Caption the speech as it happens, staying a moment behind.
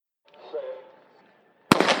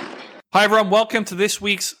Hi, everyone. Welcome to this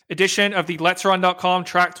week's edition of the Let'sRun.com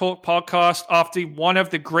Track Talk podcast after one of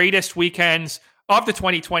the greatest weekends of the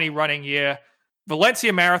 2020 running year.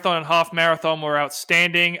 Valencia Marathon and Half Marathon were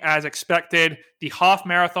outstanding as expected. The Half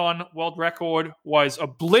Marathon world record was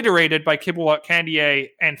obliterated by Kibiwott Candier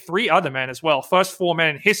and three other men as well. First four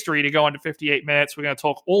men in history to go under 58 minutes. We're going to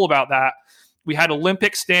talk all about that. We had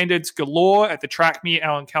Olympic standards galore at the track meet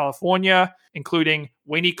out in California, including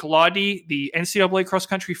Wayne Kaladi, the NCAA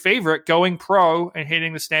cross-country favorite, going pro and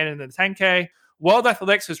hitting the standard in the 10K. World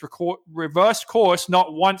Athletics has reversed course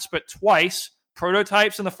not once but twice.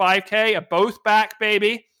 Prototypes in the 5K are both back,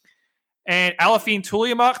 baby. And Alafine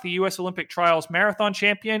Tuliamuk, the U.S. Olympic Trials Marathon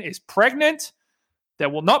champion, is pregnant. There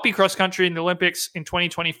will not be cross-country in the Olympics in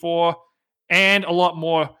 2024, and a lot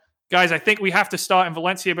more. Guys, I think we have to start in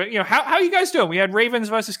Valencia, but how are you guys doing? We had Ravens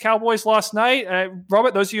versus Cowboys last night.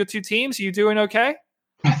 Robert, those are your two teams. Are you doing okay?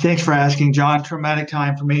 Thanks for asking, John. Traumatic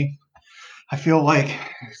time for me. I feel like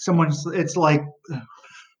it's like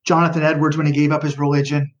Jonathan Edwards when he gave up his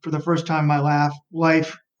religion for the first time in my life.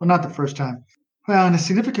 Well, not the first time. Well, in a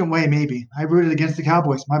significant way, maybe. I rooted against the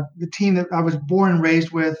Cowboys, the team that I was born and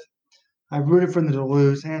raised with. I rooted for them to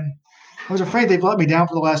lose, and I was afraid they've let me down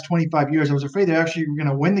for the last 25 years. I was afraid they actually were going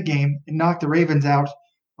to win the game and knock the Ravens out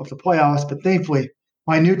of the playoffs. But thankfully,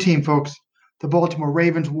 my new team, folks, the Baltimore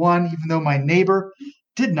Ravens, won, even though my neighbor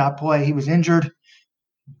did not play. He was injured.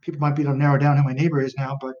 People might be able to narrow down who my neighbor is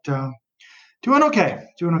now, but doing okay.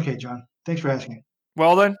 Doing okay, John. Thanks for asking.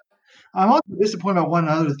 Well, then. I'm also disappointed about one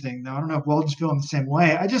other thing, though. I don't know if Weldon's feeling the same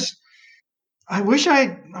way. I wish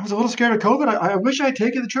I was a little scared of COVID. I wish I had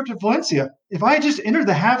taken the trip to Valencia. If I had just entered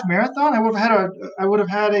the half marathon, I would have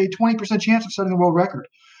had a 20% chance of setting the world record.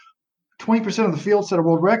 20% of the field set a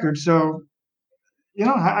world record. So,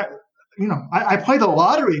 I play the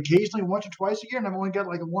lottery occasionally once or twice a year, and I've only got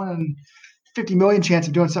like a 1 in 50 million chance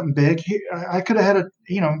of doing something big. I could have had a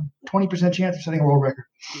 20% chance of setting a world record.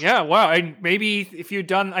 Yeah, wow. And maybe if you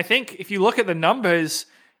look at the numbers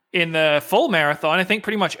in the full marathon, I think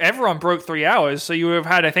pretty much everyone broke 3 hours. So you would have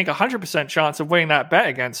had, I think, 100% chance of winning that bet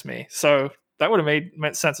against me. So that would have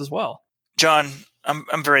made sense as well. John,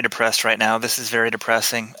 I'm very depressed right now. This is very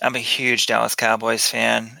depressing. I'm a huge Dallas Cowboys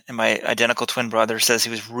fan, and my identical twin brother says he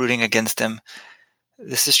was rooting against him.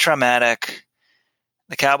 This is traumatic.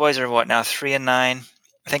 The Cowboys are now 3-9. I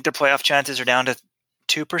think their playoff chances are down to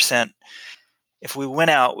 2%. If we win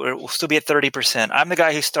out, we'll still be at 30%. I'm the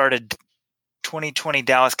guy who started 2020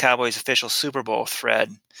 Dallas Cowboys official Super Bowl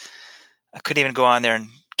thread. I couldn't even go on there and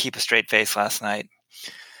keep a straight face last night.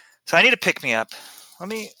 So I need to pick me up.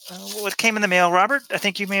 What came in the mail, Robert? I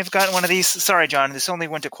think you may have gotten one of these. Sorry, John, this only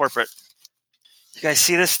went to corporate. You guys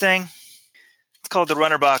see this thing? It's called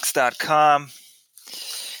therunnerbox.com.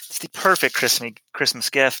 It's the perfect Christmas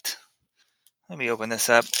gift. Let me open this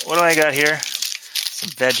up. What do I got here? Some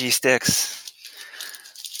veggie sticks.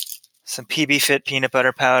 Some PB Fit peanut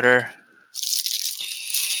butter powder.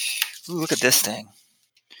 Ooh, look at this thing.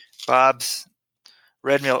 Bob's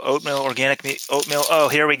Red Mill Oatmeal, Organic Oatmeal. Oh,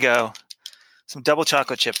 here we go. Some double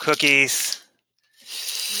chocolate chip cookies.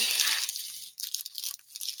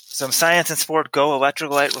 Some Science and Sport Go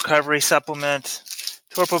Electrolyte Recovery Supplement.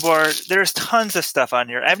 Torpo Bar. There's tons of stuff on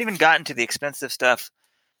here. I haven't even gotten to the expensive stuff.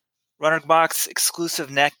 Runner Box exclusive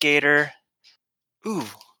neck gaiter. Ooh.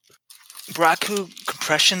 Braku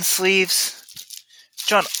compression sleeves.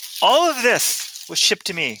 John, all of this was shipped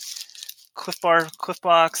to me. Cliff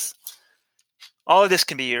Box. All of this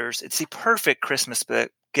can be yours. It's the perfect Christmas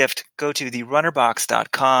gift. Go to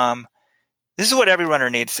therunnerbox.com. This is what every runner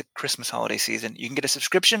needs the Christmas holiday season. You can get a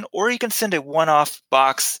subscription or you can send a one-off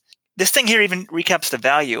box. This thing here even recaps the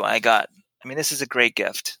value I got. I mean, this is a great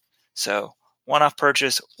gift. So one-off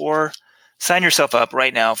purchase or sign yourself up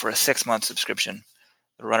right now for a 6-month subscription.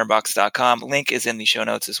 Therunnerbox.com. Link is in the show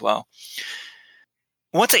notes as well.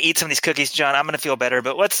 Once I eat some of these cookies, John, I'm going to feel better.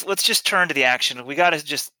 But let's just turn to the action. We got to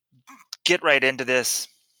just get right into this.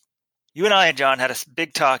 You and I, John, had a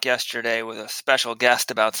big talk yesterday with a special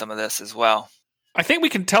guest about some of this as well. I think we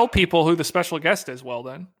can tell people who the special guest is. Well,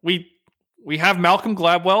 then we have Malcolm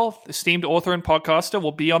Gladwell, esteemed author and podcaster,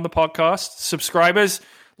 will be on the podcast. Subscribers,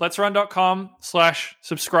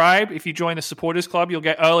 letsrun.com/subscribe. If you join the supporters club, you'll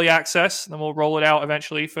get early access. And then we'll roll it out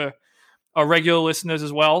eventually for our regular listeners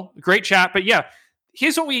as well. Great chat. But yeah,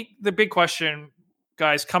 here's the big question,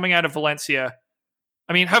 guys, coming out of Valencia.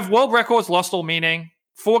 I mean, have world records lost all meaning?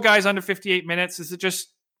 4 guys under 58 minutes. Is it just,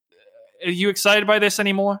 are you excited by this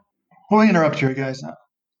anymore? Let me interrupt here, guys.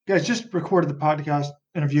 Guys, just recorded the podcast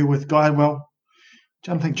interview with Gladwell. I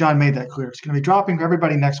don't think John made that clear. It's going to be dropping for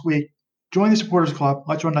everybody next week. Join the supporters club.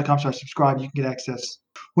 LetsRun.com/subscribe. You can get access.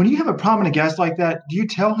 When you have a prominent guest like that, do you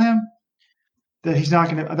tell him that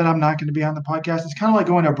I'm not going to be on the podcast. It's kind of like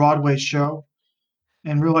going to a Broadway show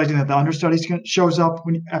and realizing that the understudy shows up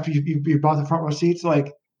after you bought the front row seats.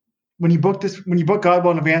 Like when you book God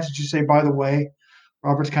well in advance, you say, by the way,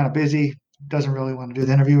 Robert's kind of busy, doesn't really want to do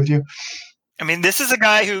the interview with you. I mean, this is a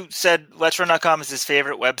guy who said Let'sRun.com is his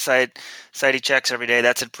favorite site he checks every day.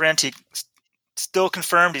 That's in print. He still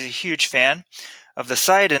confirmed he's a huge fan of the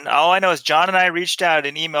site. And all I know is John and I reached out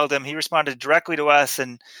and emailed him. He responded directly to us,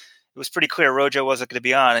 and it was pretty clear Rojo wasn't going to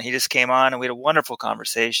be on. And he just came on, and we had a wonderful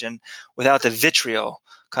conversation without the vitriol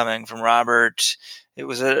coming from Robert. It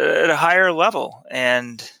was at a higher level,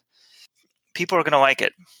 and people are going to like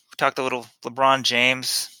it. We talked a little LeBron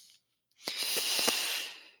James.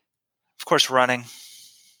 Of course, running.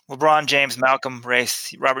 LeBron James, Malcolm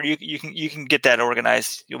race. Robert, you can get that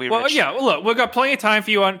organized. You'll be rich. Yeah. Well, look, we've got plenty of time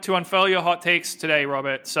for you to unfurl your hot takes today,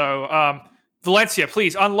 Robert. So, Valencia,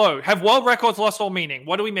 please unload. Have world records lost all meaning?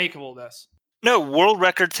 What do we make of all this? No, world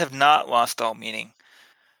records have not lost all meaning.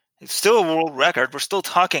 It's still a world record. We're still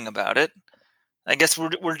talking about it. I guess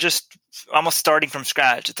we're just almost starting from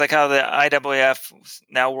scratch. It's like how the IAAF,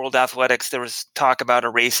 now World Athletics, there was talk about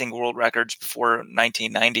erasing world records before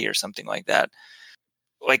 1990 or something like that.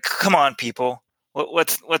 Like, come on, people.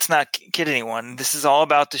 Let's not kid anyone. This is all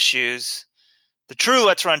about the shoes. The true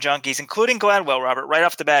Let's Run junkies, including Gladwell, Robert, right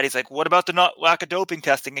off the bat, he's like, what about the lack of doping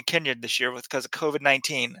testing in Kenya this year because of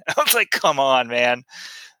COVID-19? I was like, come on, man.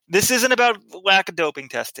 This isn't about lack of doping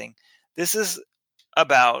testing. This is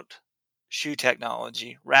about shoe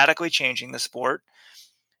technology, radically changing the sport.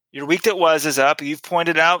 Your week that was is up. You've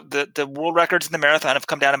pointed out that the world records in the marathon have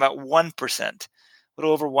come down about 1%, a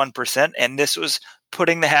little over 1%, and this was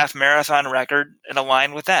putting the half marathon record in a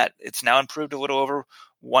line with that. It's now improved a little over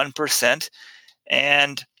 1%,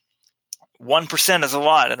 and 1% is a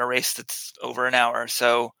lot in a race that's over an hour.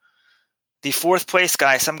 So the fourth place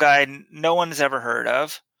guy, some guy no one has ever heard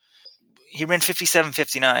of, he ran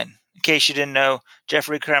 57:59. In case you didn't know,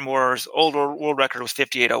 Jeffrey Cranmore's old world record was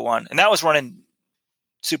 58:01, and that was running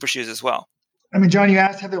super shoes as well. I mean, John, you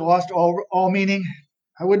asked have they lost all meaning?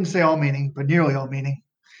 I wouldn't say all meaning, but nearly all meaning.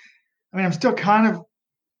 I mean, I'm still kind of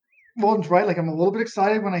Walden's right. Like, I'm a little bit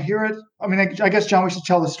excited when I hear it. I mean, I guess, John, we should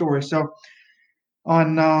tell the story. So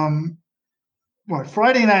on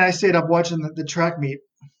Friday night, I stayed up watching the track meet,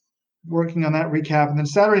 working on that recap, and then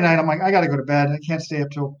Saturday night, I'm like, I got to go to bed. I can't stay up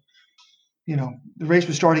till the race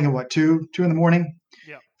was starting at 2 in the morning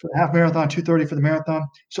for the half marathon, 2:30 for the marathon.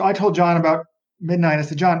 So I told John about midnight. I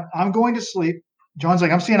said, John, I'm going to sleep. John's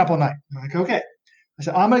like, I'm staying up all night. I'm like, okay. I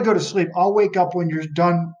said, I'm going to go to sleep. I'll wake up when you're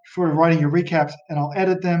done sort of writing your recaps, and I'll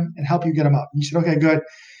edit them and help you get them up. And he said, okay, good.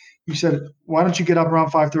 He said, why don't you get up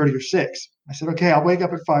around 5:30 or 6? I said, okay, I'll wake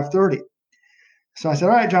up at 5:30. So I said,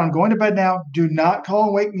 all right, John, I'm going to bed now. Do not call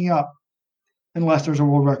and wake me up unless there's a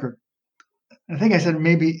world record. I think I said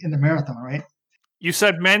maybe in the marathon, right? You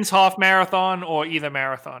said men's half marathon or either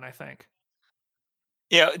marathon, I think.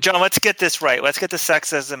 Yeah, John, let's get this right. Let's get the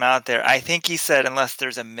sexism out there. I think he said unless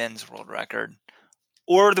there's a men's world record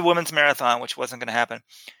or the women's marathon, which wasn't going to happen.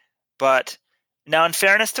 But now, in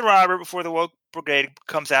fairness to Robert, before the woke brigade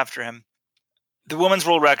comes after him, the women's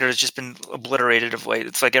world record has just been obliterated of late.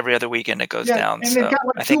 It's like every other weekend it goes down. And they've got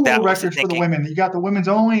like two world records for the women. You got the women's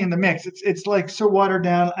only in the mix. It's like so watered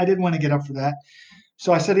down. I didn't want to get up for that.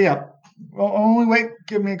 So I said, yeah, well, only wait,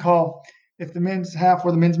 give me a call if the men's half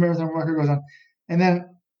or the men's marathon record goes on. And then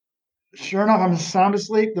sure enough, I'm sound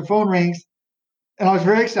asleep. The phone rings and I was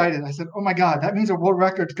very excited. I said, oh my God, that means a world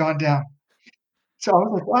record's gone down. So I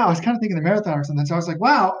was like, wow, I was kind of thinking the marathon or something. So I was like,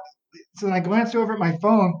 wow. So then I glanced over at my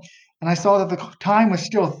phone and I saw that the time was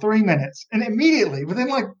still 3 minutes. And immediately,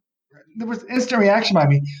 there was instant reaction by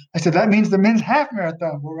me. I said, that means the men's half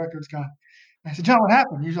marathon world record's gone. And I said, John, what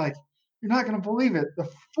happened? He's like, you're not going to believe it. The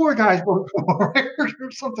 4 guys broke the world record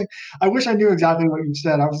or something. I wish I knew exactly what you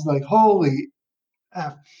said. I was like, holy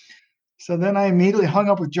F. So then I immediately hung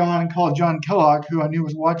up with John and called John Kellogg, who I knew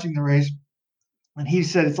was watching the race. And he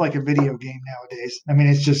said it's like a video game nowadays. I mean,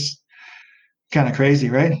 it's just kind of crazy,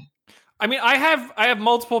 right? I mean, I have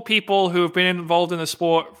multiple people who have been involved in the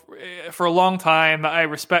sport for a long time that I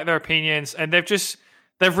respect their opinions, and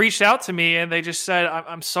they've reached out to me and they just said,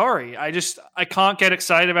 I'm sorry. I can't get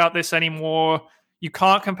excited about this anymore. You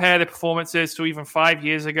can't compare the performances to even 5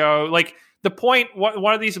 years ago. Like the point,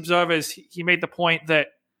 one of these observers, he made the point that,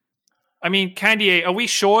 I mean, Candier, are we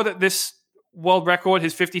sure that this world record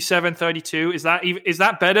is 57:32? Is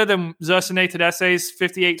that better than Zersinet Tedesse's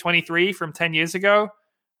 58:23 from 10 years ago?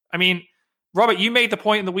 I mean, Robert, you made the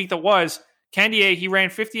point in the week that was, Candier, he ran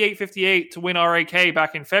 58:58 to win RAK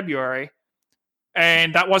back in February,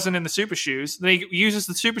 and that wasn't in the super shoes. Then he uses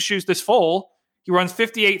the super shoes this fall. He runs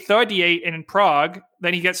 58.38 in Prague.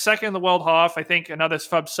 Then he gets second in the world half, I think another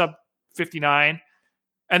sub 59.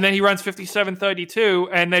 And then he runs 57.32.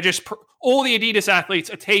 And they're just all the Adidas athletes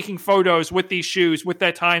are taking photos with these shoes, with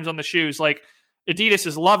their times on the shoes. Like Adidas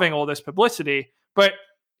is loving all this publicity. But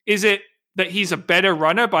is it that he's a better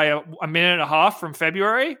runner by a minute and a half from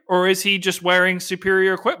February? Or is he just wearing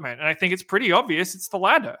superior equipment? And I think it's pretty obvious it's the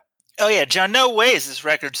latter. Oh, yeah, John, no way is this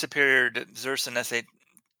record superior to Xerson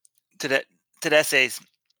Tedeschi's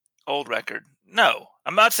old record. No,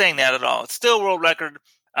 I'm not saying that at all. It's still a world record.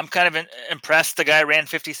 I'm kind of impressed the guy ran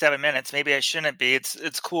 57 minutes. Maybe I shouldn't be.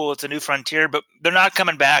 It's cool. It's a new frontier, but they're not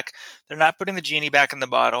coming back. They're not putting the genie back in the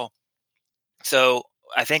bottle. So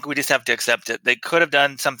I think we just have to accept it. They could have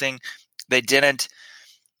done something. They didn't.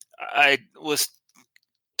 I was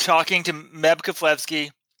talking to Meb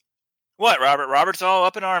Keflevsky. What, Robert? Robert's all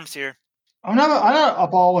up in arms here. I'm not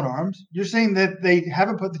up all in arms. You're saying that they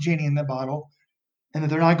haven't put the genie in the bottle and that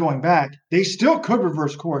they're not going back. They still could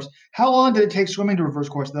reverse course. How long did it take swimming to reverse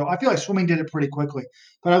course, though? I feel like swimming did it pretty quickly.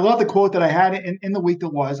 But I love the quote that I had in the week that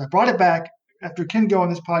was. I brought it back after Ken Go on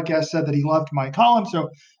this podcast said that he loved my column. So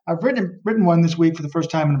I've written one this week for the first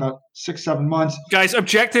time in about 6-7 months. Guys,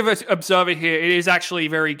 objective observer here. It is actually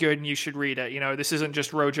very good, and you should read it. This isn't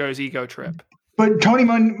just Rojo's ego trip. But Tony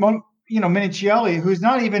Minichielli, who's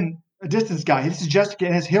not even a distance guy, this is Jessica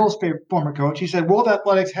and his Hills former coach. He said World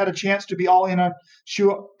Athletics had a chance to be all in on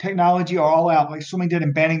shoe technology or all out, like swimming did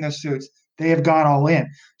in banning those suits. They have gone all in.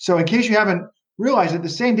 So in case you haven't realized it, the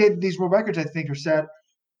same day that these world records, I think, are set,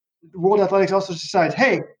 World Athletics also decides,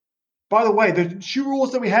 hey, by the way, the shoe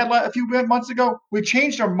rules that we had a few months ago, we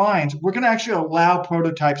changed our minds. We're going to actually allow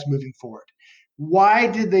prototypes moving forward. Why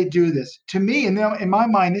did they do this? To me, in my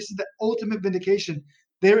mind, this is the ultimate vindication.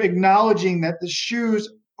 They're acknowledging that the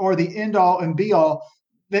shoes are the end-all and be-all,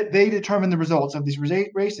 that they determine the results of these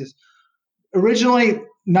races. Originally,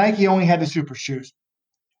 Nike only had the super shoes.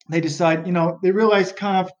 They decide, they realized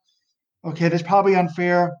kind of, okay, that's probably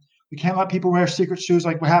unfair. We can't let people wear secret shoes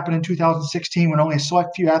like what happened in 2016 when only a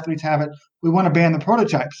select few athletes have it. We want to ban the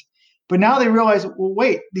prototypes. But now they realize, well,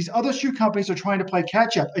 wait, these other shoe companies are trying to play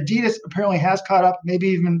catch up. Adidas apparently has caught up, maybe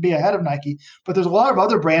even be ahead of Nike. But there's a lot of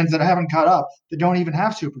other brands that haven't caught up that don't even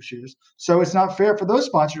have super shoes. So it's not fair for those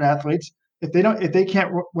sponsored athletes if they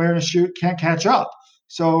can't wear a shoe, can't catch up.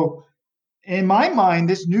 So in my mind,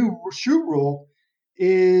 this new shoe rule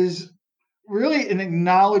is really an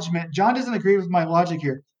acknowledgement. John doesn't agree with my logic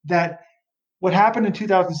here that what happened in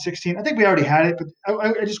 2016, I think we already had it, but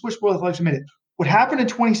I just wish World Athletics admitted it. What happened in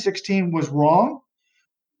 2016 was wrong.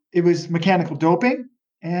 It was mechanical doping.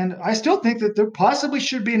 And I still think that there possibly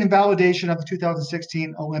should be an invalidation of the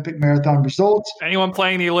 2016 Olympic marathon results. Anyone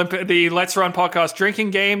playing the Let's Run podcast drinking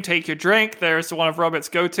game, take your drink. There's one of Robert's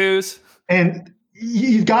go-tos. And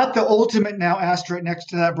you've got the ultimate now asterisk next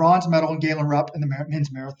to that bronze medal in Galen Rupp in the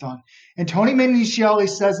men's marathon. And Tony Minichielli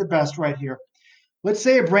says it best right here. Let's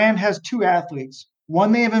say a brand has two athletes,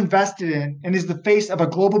 one they have invested in and is the face of a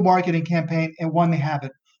global marketing campaign, and one they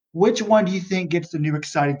haven't. Which one do you think gets the new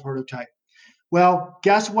exciting prototype? Well,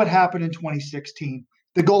 guess what happened in 2016?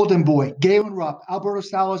 The golden boy, Galen Rupp, Alberto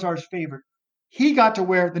Salazar's favorite. He got to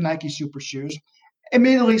wear the Nike Super Shoes.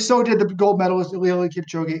 Admittedly, so did the gold medalist, Eliud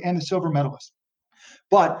Kipchoge, and the silver medalist.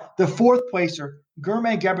 But the fourth placer,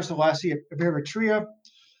 Germain Ghebreselassie of Eritrea,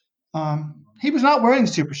 he was not wearing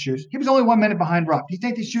the super shoes. He was only 1 minute behind Rupp. Do you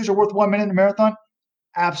think these shoes are worth 1 minute in a marathon?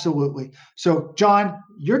 Absolutely. So, John,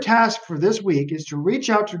 your task for this week is to reach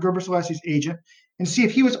out to Ghebreselassie's agent and see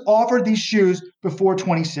if he was offered these shoes before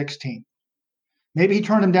 2016. Maybe he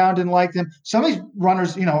turned them down, didn't like them. Some of these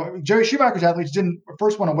runners, Jerry Schumacher's athletes didn't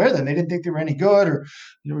first want to wear them. They didn't think they were any good, or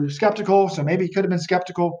were skeptical. So maybe he could have been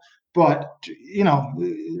skeptical. But,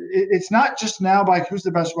 it's not just now by who's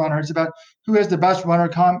the best runner. It's about who has the best runner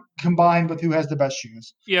combined with who has the best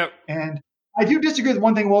shoes. Yep. And I do disagree with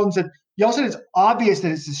one thing Walden said. Y'all said it's obvious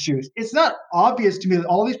that it's his shoes. It's not obvious to me that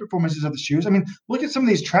all these performances are the shoes. I mean, look at some of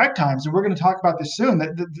these track times, and we're going to talk about this soon,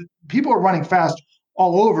 that the people are running fast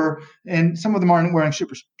all over, and some of them aren't wearing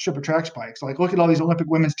super track spikes. Like, look at all these Olympic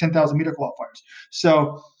women's 10,000 meter qualifiers.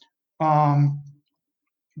 So,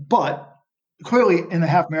 but clearly in the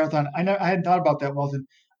half marathon, I hadn't thought about that, Walden.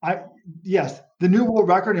 Yes, the new world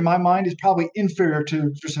record in my mind is probably inferior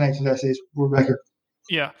to Tristan Tedeschi's world record.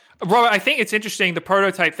 Yeah. Robert, I think it's interesting, the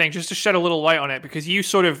prototype thing, just to shed a little light on it, because you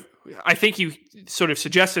I think you sort of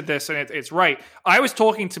suggested this, and it's right. I was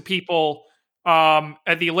talking to people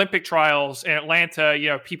at the Olympic trials in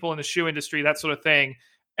Atlanta, people in the shoe industry, that sort of thing.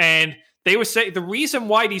 And they would say the reason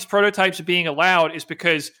why these prototypes are being allowed is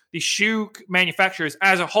because the shoe manufacturers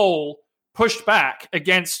as a whole pushed back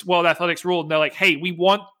against World Athletics rule. And they're like, hey, we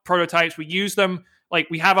want prototypes. We use them. Like,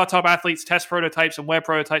 we have our top athletes test prototypes and wear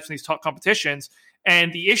prototypes in these top competitions.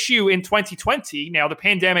 And the issue in 2020, now the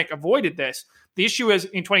pandemic avoided this. The issue is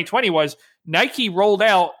in 2020 was Nike rolled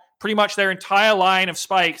out pretty much their entire line of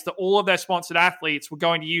spikes that all of their sponsored athletes were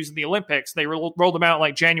going to use in the Olympics. They rolled them out in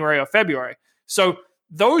like January or February. So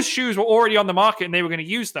those shoes were already on the market and they were going to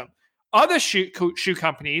use them. Other shoe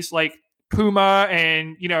companies like Puma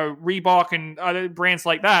and, Reebok and other brands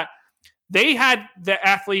like that, they had the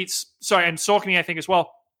athletes, and Saucony, I think as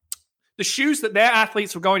well, the shoes that their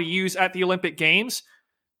athletes were going to use at the Olympic Games,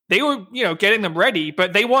 they were, getting them ready,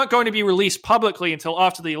 but they weren't going to be released publicly until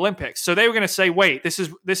after the Olympics. So they were going to say, wait, this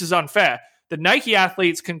is unfair. The Nike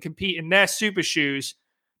athletes can compete in their super shoes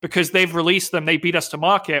because they've released them. They beat us to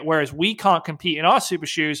market, whereas we can't compete in our super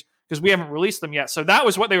shoes because we haven't released them yet. So that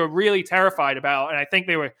was what they were really terrified about. And I think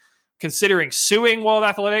they were considering suing World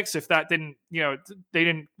Athletics if that didn't, they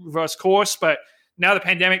didn't reverse course. But now the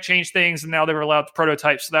pandemic changed things and now they were allowed to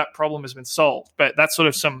prototype. So that problem has been solved. But that's sort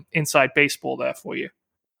of some inside baseball there for you.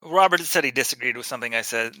 Robert said he disagreed with something I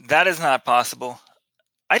said. That is not possible.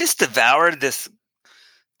 I just devoured this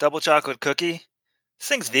double chocolate cookie. This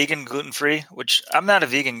thing's vegan, gluten-free, which I'm not a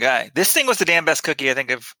vegan guy. This thing was the damn best cookie I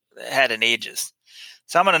think I've had in ages.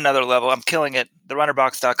 So I'm on another level. I'm killing it.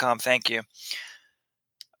 TheRunnerBox.com. Thank you.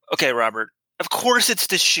 Okay, Robert. Of course it's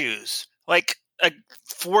the shoes. Like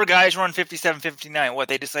 4 guys run 57:59. What,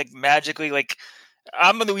 they just like magically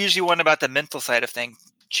I'm usually one about the mental side of things.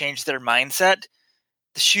 Change their mindset.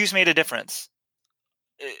 The shoes made a difference.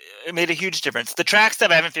 It made a huge difference. The track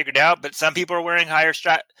stuff I haven't figured out, but some people are wearing higher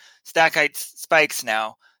stack height spikes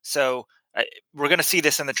now. So we're going to see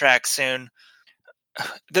this in the track soon.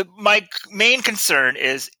 My main concern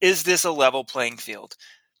is this a level playing field?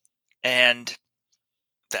 And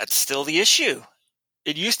that's still the issue.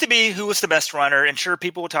 It used to be who was the best runner, and sure,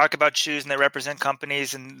 people would talk about shoes and they represent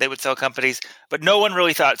companies and they would sell companies, but no one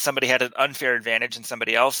really thought somebody had an unfair advantage in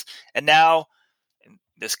somebody else. And now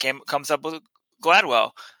this comes up with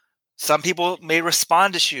Gladwell. Some people may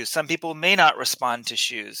respond to shoes. Some people may not respond to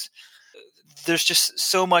shoes. There's just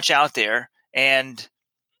so much out there. And,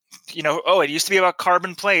 it used to be about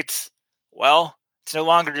carbon plates. Well, it's no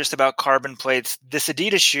longer just about carbon plates. This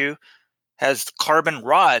Adidas shoe has carbon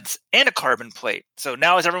rods and a carbon plate. So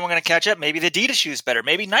now is everyone going to catch up? Maybe the Adidas shoe is better.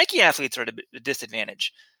 Maybe Nike athletes are at a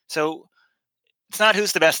disadvantage. So it's not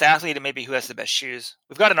who's the best athlete, and maybe who has the best shoes.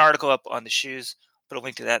 We've got an article up on the shoes. Put a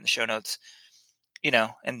link to that in the show notes.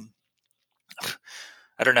 And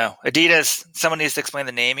I don't know. Adidas, someone needs to explain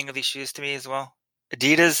the naming of these shoes to me as well.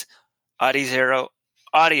 Adidas, Adizero,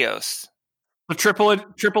 Adios. The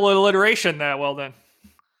triple alliteration there, well done.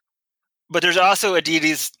 But there's also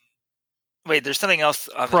Adidas. Wait, there's something else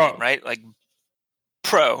on the name, right? Like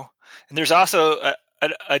Pro. And there's also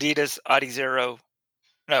Adidas Adizero.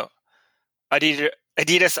 No, Adidas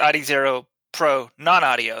Adizero Pro,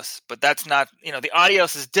 non-Adios. But that's not, the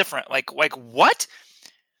Adios is different. Like what?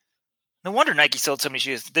 No wonder Nike sold so many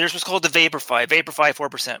shoes. Theirs was called the Vaporfly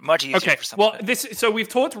 4%. Much easier for someone. Well, so we've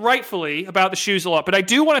talked rightfully about the shoes a lot, but I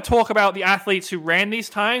do want to talk about the athletes who ran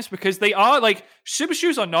these times because they are, super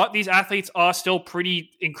shoes or not, these athletes are still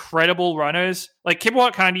pretty incredible runners. Like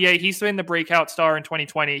Kiplagat Kandiyé, he's been the breakout star in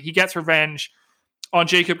 2020. He gets revenge on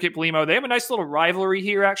Jacob Kiplimo. They have a nice little rivalry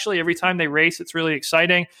here, actually. Every time they race, it's really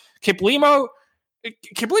exciting. Kiplimo,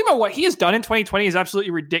 what he has done in 2020 is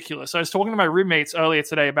absolutely ridiculous. I was talking to my roommates earlier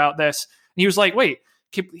today about this, and he was like, wait,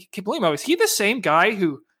 Kiplimo, is he the same guy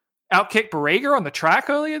who outkicked Barreger on the track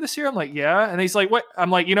earlier this year? I'm like, yeah. And he's like, what?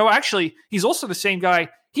 I'm like, actually, he's also the same guy.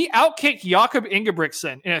 He outkicked Jakob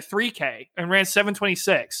Ingebrigtsen in a 3K and ran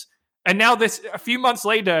 7:26. And now a few months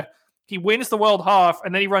later, he wins the world half,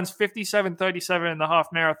 and then he runs 57:37 in the half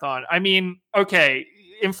marathon. I mean, okay,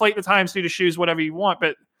 inflate the times, do the shoes, whatever you want,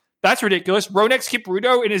 but that's ridiculous. Ronex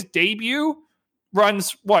Kipruto in his debut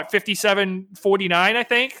runs, 57:49, I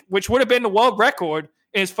think, which would have been the world record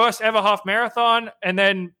in his first ever half marathon. And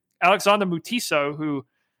then Alexander Mutiso, who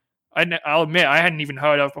I'll admit I hadn't even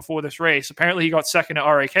heard of before this race. Apparently he got second at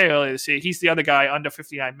RAK earlier this year. He's the other guy under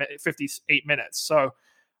 58 minutes. So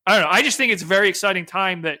I don't know. I just think it's a very exciting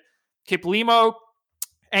time that Kiplimo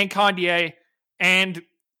and Kandiyé and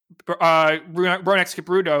Ronex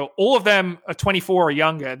Kipruto, all of them are 24 or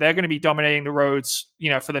younger. They're going to be dominating the roads,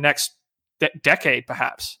 for the next decade,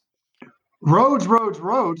 perhaps. Roads.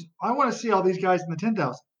 I want to see all these guys in the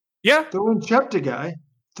 10,000. Yeah. Throw in Cheptegei,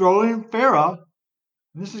 throw in Farah.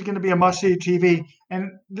 This is going to be a must-see TV.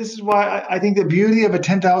 And this is why I think the beauty of a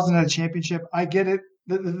 10,000 at a championship, I get it.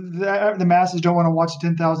 The masses don't want to watch the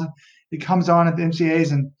 10,000. It comes on at the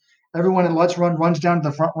MCAs, and everyone at Let's Run runs down to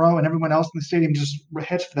the front row, and everyone else in the stadium just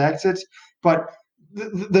heads for the exits. But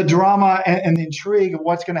the drama and the intrigue of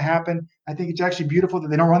what's going to happen, I think it's actually beautiful that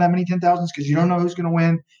they don't run that many 10,000s because you don't know who's going to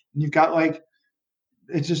win. And you've got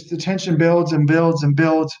it's just the tension builds and builds and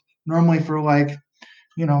builds normally for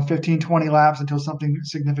 15, 20 laps until something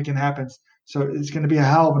significant happens. So it's going to be a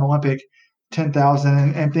hell of an Olympic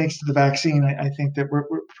 10,000. And thanks to the vaccine, I think that we're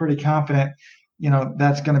pretty confident,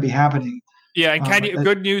 that's going to be happening. Yeah, and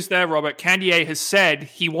good news there, Robert. Candier has said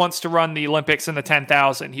he wants to run the Olympics in the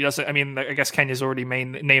 10,000. He doesn't. I mean, I guess Kenya's already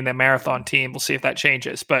named their marathon team. We'll see if that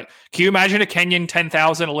changes. But can you imagine a Kenyan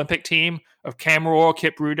 10,000 Olympic team of Cam Rohr,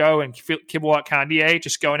 Kip Rudo, and Kibuat Candier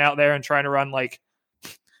just going out there and trying to run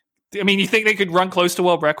you think they could run close to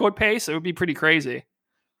world record pace? It would be pretty crazy.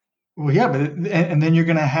 Well, yeah, but and then you're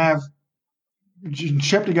going to have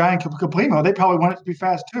Cheptegei and Kiplimo. They probably want it to be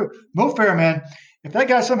fast too. Mo Farah, man. If that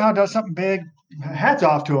guy somehow does something big, hats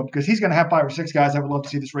off to him because he's going to have 5 or 6 guys that would love to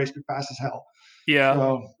see this race be fast as hell.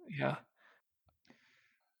 Yeah.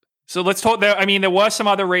 So let's talk there. I mean, there were some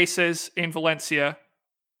other races in Valencia.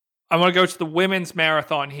 I want to go to the women's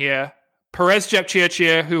marathon here. Perez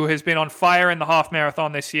Jepchirchir, who has been on fire in the half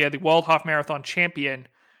marathon this year, the world half marathon champion.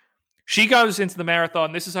 She goes into the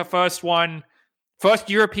marathon. This is her first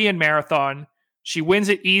European marathon. She wins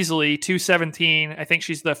it easily, 2:17. I think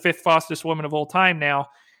she's the 5th fastest woman of all time now.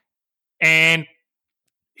 And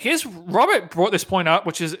Robert brought this point up,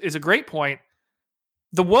 which is a great point.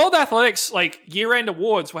 The World Athletics year-end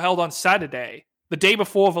awards were held on Saturday, the day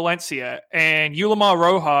before Valencia, and Yulimar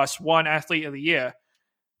Rojas won Athlete of the Year.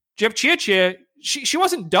 Jepchirchir, she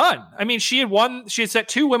wasn't done. I mean, she had set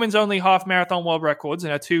 2 women's only half marathon world records in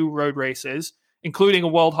her 2 road races, including a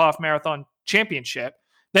world half marathon championship.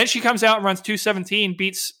 Then she comes out and runs 2:17,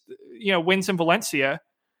 wins in Valencia. I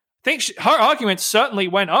think her argument certainly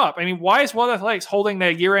went up. I mean, why is World Athletics holding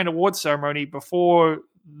their year-end awards ceremony before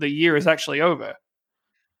the year is actually over?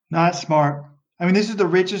 Not smart. I mean, this is the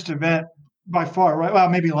richest event by far, right? Well,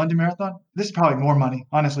 maybe London Marathon. This is probably more money,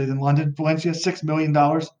 honestly, than London. Valencia, $6 million.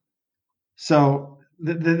 So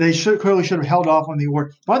they clearly should have held off on the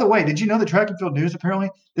award. By the way, did you know the Track and Field News, apparently,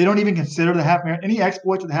 they don't even consider the half marathon. Any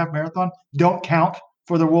exploits of the half marathon don't count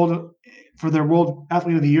for their World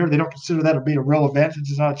Athlete of the Year. They don't consider that to be a real event since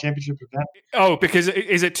it's not a championship event. Oh, because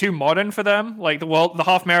is it too modern for them? The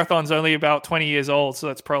half marathon's only about 20 years old, so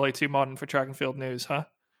that's probably too modern for Track and Field News, huh?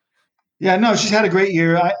 Yeah, no, she's had a great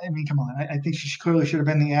year. I mean, come on. I think she clearly should have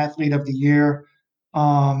been the Athlete of the Year.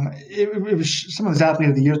 It was some of those Athlete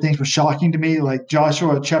of the Year things were shocking to me, like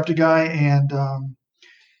Joshua Cheptegei and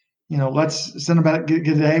let's send them back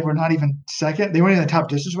today. We're not even second. They weren't in the top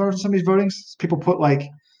distance runners in some of these votings. People put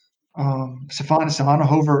Sifan Hassan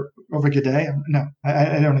over Gidey. No,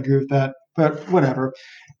 I don't agree with that, but whatever.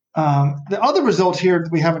 The other results here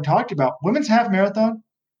that we haven't talked about, women's half marathon.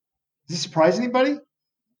 Does this surprise anybody?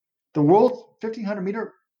 The world 1500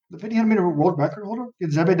 meter world record holder,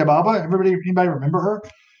 Zebe Dababa. Anybody remember her?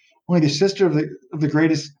 Only the sister of the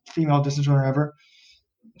greatest female distance runner ever.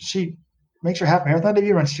 She makes her half marathon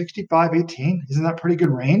debut around 65:18. Isn't that pretty good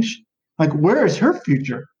range? Where is her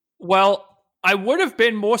future? Well, I would have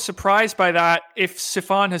been more surprised by that if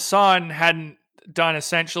Sifan Hassan hadn't done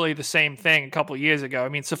essentially the same thing a couple of years ago. I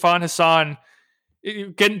mean, Sifan Hassan,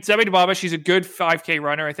 Zebe Dababa, she's a good 5K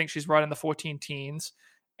runner. I think she's running the 14 teens.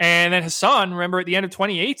 And then Hassan, remember at the end of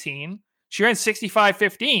 2018, she ran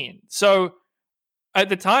 65:15. So at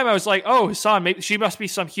the time I was like, oh, Hassan, maybe she must be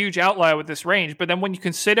some huge outlier with this range. But then when you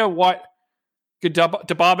consider what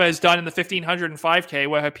Dababa has done in the 1500 and 5K,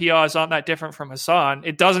 where her PRs aren't that different from Hassan,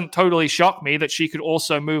 it doesn't totally shock me that she could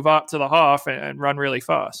also move up to the half and run really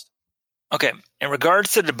fast. Okay. In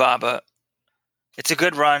regards to Dababa, it's a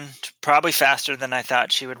good run, probably faster than I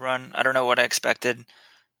thought she would run. I don't know what I expected.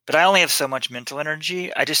 But I only have so much mental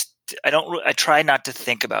energy. I try not to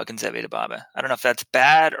think about Zebe Dababa. I don't know if that's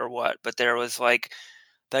bad or what, but there was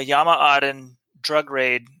the Yama Aden drug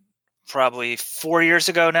raid probably 4 years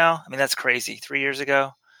ago now. I mean, that's crazy. 3 years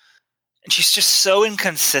ago. And she's just so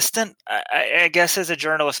inconsistent. I guess as a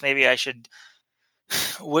journalist, maybe I should,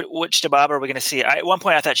 which Dababa are we going to see? At one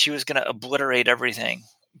point I thought she was going to obliterate everything,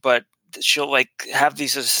 but she'll have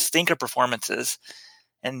these stinker performances.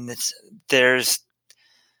 And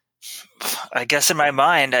I guess in my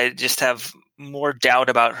mind, I just have more doubt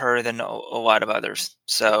about her than a lot of others.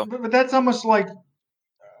 So, but that's almost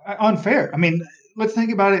unfair. I mean, let's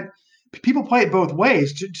think about it. People play it both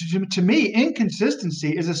ways. To me,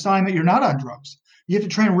 inconsistency is a sign that you're not on drugs. You have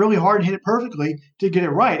to train really hard and hit it perfectly to get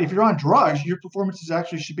it right. If you're on drugs, your performances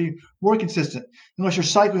actually should be more consistent, unless you're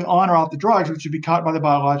cycling on or off the drugs, which should be caught by the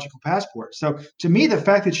biological passport. So, to me, the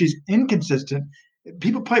fact that she's inconsistent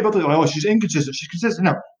people play both. Oh, she's inconsistent. She's consistent.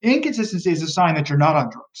 No, inconsistency is a sign that you're not on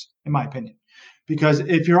drugs, in my opinion. Because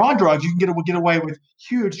if you're on drugs, you can get away with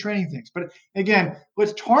huge training things. But again,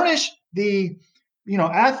 let's tarnish the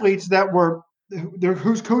athletes that were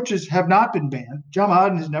whose coaches have not been banned. John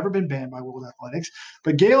Madden has never been banned by World Athletics,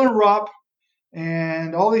 but Galen Rupp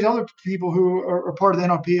and all these other people who are part of the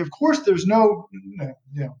NLP, of course, there's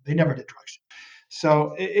they never did drugs.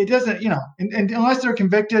 So it doesn't, and unless they're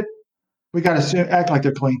convicted, we got to act like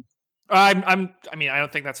they're clean. I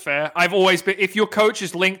don't think that's fair. I've always been, if your coach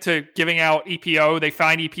is linked to giving out EPO, they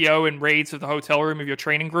find EPO in raids of the hotel room of your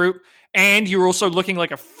training group, and you're also looking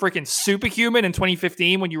like a freaking superhuman in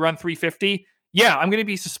 2015 when you run 350. Yeah, I'm going to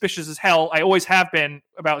be suspicious as hell. I always have been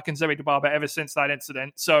about Kenzebe Dibaba ever since that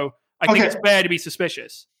incident. So I think it's fair to be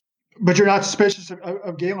suspicious. But you're not suspicious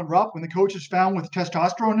of Galen Rupp when the coach is found with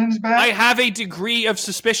testosterone in his bag? I have a degree of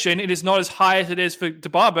suspicion. It is not as high as it is for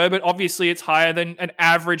Dibaba, but obviously it's higher than an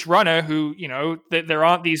average runner who, there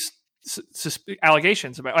aren't these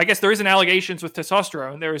allegations about. I guess there isn't allegations with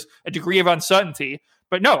testosterone. There is a degree of uncertainty.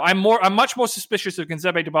 But no, I'm much more suspicious of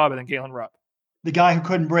Kenzebe Dibaba than Galen Rupp. The guy who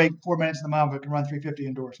couldn't break 4 minutes in the mile but can run 350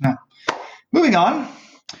 indoors. Now, moving on,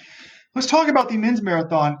 let's talk about the men's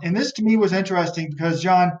marathon. And this to me was interesting because,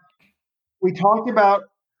 John, we talked about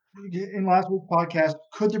in last week's podcast,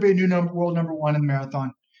 could there be a new world number one in the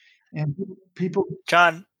marathon? And people.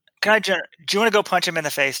 John, do you want to go punch him in the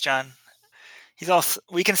face, John?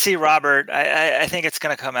 We can see Robert. I think it's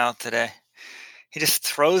going to come out today. He just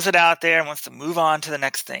throws it out there and wants to move on to the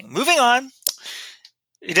next thing. Moving on.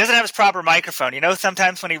 He doesn't have his proper microphone.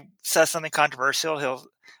 Sometimes when he says something controversial,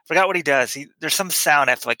 forgot what he does. There's some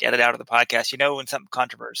sound I have to edit out of the podcast. When something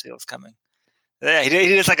controversial is coming. Yeah,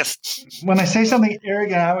 he does like a. When I say something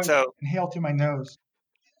arrogant, I would inhale through my nose.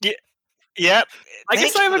 Yeah. Yep. I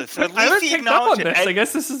guess I haven't picked up on this. I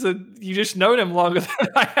guess this is you just known him longer than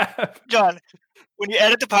I have. John, when you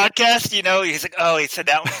edit the podcast, he's like, oh, he said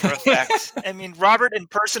that one for effect. I mean, Robert in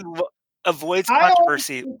person avoids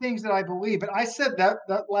controversy. I don't things that I believe, but I said that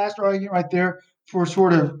last argument right there for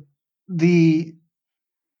sort of the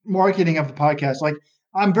marketing of the podcast.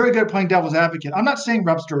 I'm very good at playing devil's advocate. I'm not saying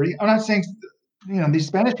Rupp's dirty. I'm not saying these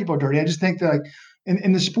Spanish people are dirty. I just think that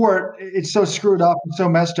in the sport, it's so screwed up and so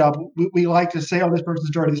messed up. We like to say, oh, this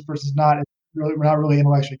person's dirty, this person's not. We're not really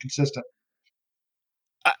intellectually consistent.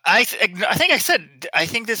 I think I said I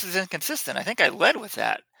think this is inconsistent. I think I led with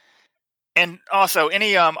that. And also,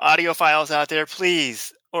 any audio files out there,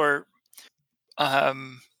 please, or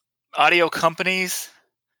audio companies,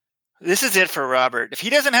 this is it for Robert. If he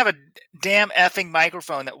doesn't have a damn effing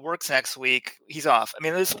microphone that works next week, he's off. I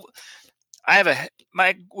mean,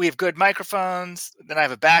 we have good microphones. Then I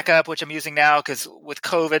have a backup, which I'm using now because with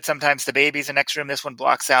COVID, sometimes the baby's in the next room. This one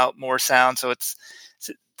blocks out more sound, so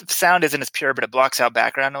the sound isn't as pure, but it blocks out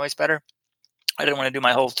background noise better. I didn't want to do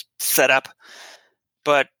my whole setup,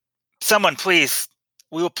 but someone, please,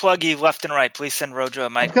 we will plug you left and right. Please send Rojo a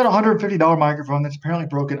mic. I've got a $150 microphone that's apparently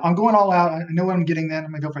broken. I'm going all out. I know what I'm getting then. I'm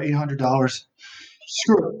going to go for $800.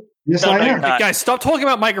 Screw it. Yes, I am. Guys, stop talking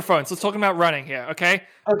about microphones. Let's talk about running here, okay?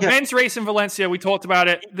 Men's race in Valencia, we talked about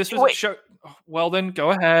it. This was a show. Well, then, go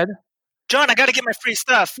ahead. John, I got to get my free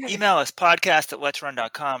stuff. Email us,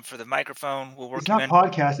 podcast@letsrun.com for the microphone. We'll work It's not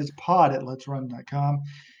podcast. It's pod@letsrun.com.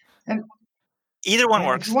 And either one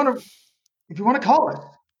works. If you want to call us,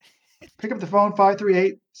 pick up the phone,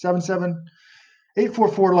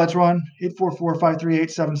 538-77-844 Run,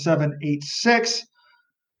 844-538-7786.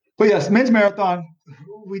 But yes, men's marathon.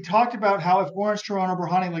 We talked about how if Lawrence Toronto,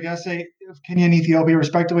 Berhane Lagesse of Kenya and Ethiopia,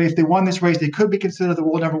 respectively, if they won this race, they could be considered the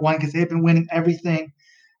world number one because they've been winning everything.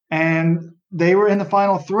 And they were in the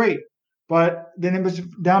final three. But then it was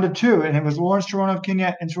down to two, and it was Lawrence Toronto of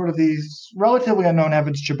Kenya and sort of these relatively unknown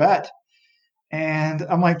Evans Chebet. And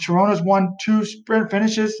I'm like, Toronto's won 2 sprint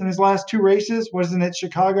finishes in his last 2 races. Wasn't it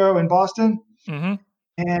Chicago and Boston? Mm-hmm.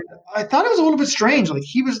 And I thought it was a little bit strange.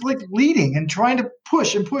 He was leading and trying to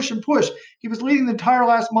push and push and push. He was leading the entire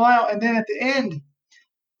last mile. And then at the end,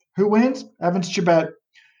 who wins? Evans Chebet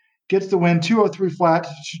gets the win, 2:03 flat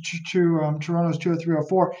to Toronto's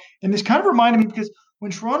 2:03.04. And this kind of reminded me because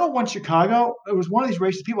when Toronto won Chicago, it was one of these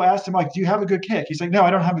races. People asked him, do you have a good kick? He's like, no,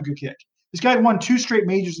 I don't have a good kick. This guy won 2 straight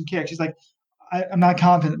majors in kicks. He's like, I'm not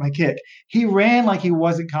confident in my kick. He ran like he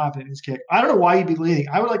wasn't confident in his kick. I don't know why he'd be leading.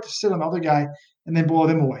 I would like to sit on the other guy and then blow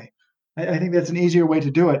them away. I think that's an easier way to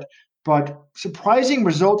do it. But surprising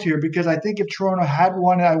result here because I think if Toronto had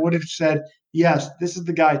won it, I would have said, yes, this is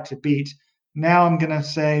the guy to beat. Now I'm going to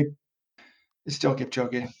say it's still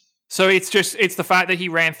Kipchoge. So it's the fact that he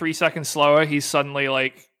ran 3 seconds slower. He's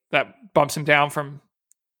suddenly that bumps him down from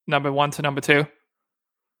number 1 to number 2.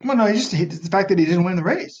 Well, no, he just hates the fact that he didn't win the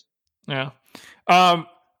race. Yeah.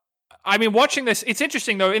 I mean, watching this, it's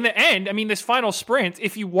interesting though. In the end, I mean, this final sprint,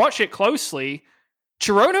 if you watch it closely,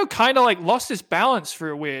 Cherono kind of like lost his balance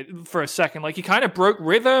for a second. Like he kind of broke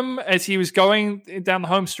rhythm as he was going down the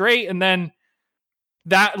home straight, and then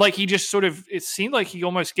that like he just sort of, it seemed like he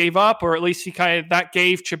almost gave up, or at least he kind of, that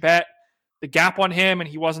gave Chebet the gap on him, and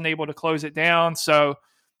he wasn't able to close it down. So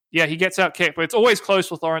yeah, he gets out kicked, but it's always close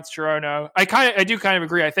with Lawrence Cherono. I do kind of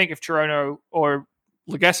agree. I think if Cherono or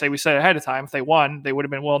Legasse, we said ahead of time, if they won, they would have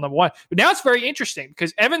been world number one. But now it's very interesting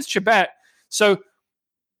because Evans Chebet, so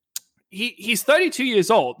he's 32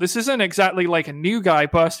 years old. This isn't exactly like a new guy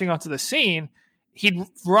bursting onto the scene. He'd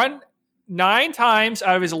run 9 times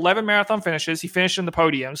out of his 11 marathon finishes. He finished in the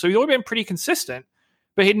podium, so he'd always been pretty consistent.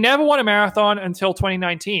 But he'd never won a marathon until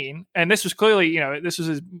 2019, and this was clearly, this was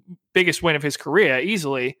his biggest win of his career,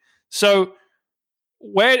 easily. So,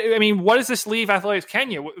 what does this leave Athletics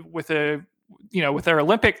Kenya with their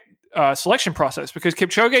Olympic selection process? Because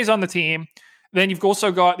Kipchoge's on the team. Then you've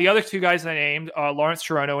also got the other 2 guys I named, Lawrence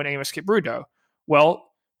Cherono and Amos Kipruto.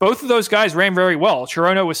 Well, both of those guys ran very well.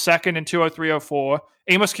 Cherono was second in 2:03:04.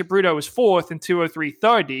 Amos Kipruto was fourth in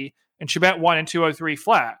 2:03:30, and Chebet won in 2:03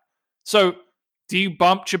 flat. So, do you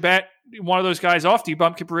bump Chebet, one of those guys, off? Do you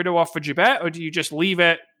bump Kipruto off for Chebet, or do you just leave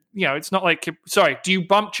it? It's not like do you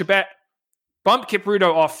bump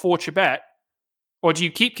Kipruto off for Chebet, or do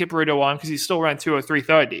you keep Kipruto on because he's still ran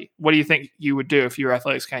 2:03:30? What do you think you would do if you were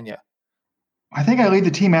Athletics Kenya? I think I leave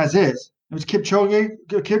the team as is. It was Kipchoge,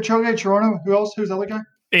 Cherono. Who else? Who's the other guy?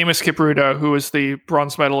 Amos Kipruto, who was the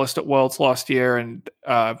bronze medalist at Worlds last year and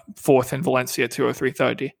fourth in Valencia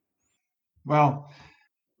 2:03:30. Well,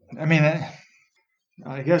 I mean,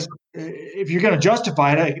 I guess if you're going to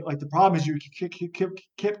justify it, like the problem is you could kick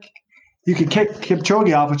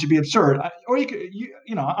Kipchoge off, which would be absurd. Or you could,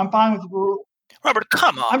 I'm fine with the rule. Robert,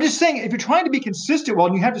 come on. I'm just saying, if you're trying to be consistent,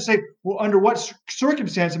 well, you have to say, well, under what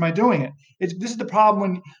circumstance am I doing it? This is the problem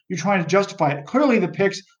when you're trying to justify it. Clearly, the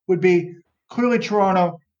picks would be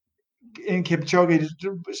Cherono and Kipchoge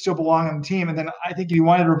still belong on the team. And then I think if you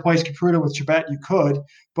wanted to replace Kipruto with Chebet, you could.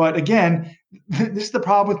 But again, this is the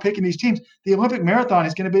problem with picking these teams. The Olympic marathon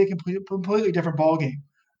is going to be a completely different ballgame.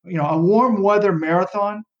 A warm weather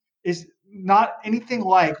marathon is not anything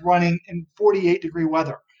like running in 48-degree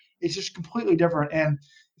weather. It's just completely different. And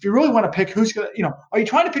if you really want to pick who's going to, are you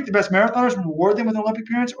trying to pick the best marathoners and reward them with an Olympic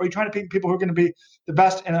appearance, or are you trying to pick people who are going to be the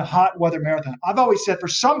best in a hot weather marathon? I've always said for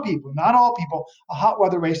some people, not all people, a hot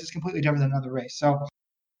weather race is completely different than another race. So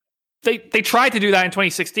they tried to do that in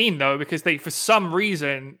 2016 though, because they for some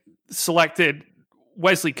reason selected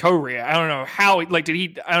Wesley Korea. I don't know how I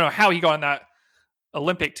don't know how he got on that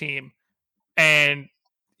Olympic team, and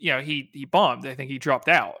he bombed. I think he dropped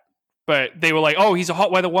out. But they were like, oh, he's a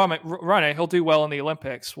hot weather runner. He'll do well in the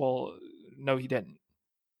Olympics. Well, no, he didn't.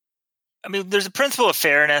 I mean, there's a principle of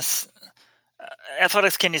fairness.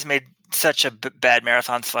 Athletics Kenya's made such a bad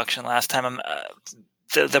marathon selection last time.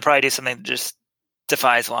 They'll probably do something that just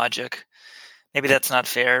defies logic. Maybe that's not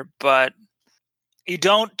fair, but you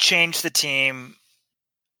don't change the team.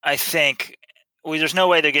 I think there's no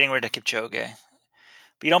way they're getting rid of Kipchoge.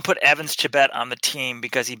 But you don't put Evans Chebet on the team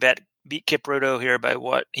because he beat Kipruto here by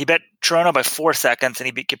what? He bet Cherono by 4 seconds, and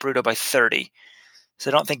he beat Kipruto by 30. So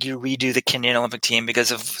I don't think you redo the Kenyan Olympic team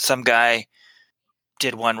because of some guy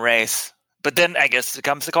did one race. But then I guess it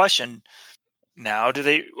comes the question, now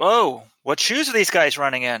what shoes are these guys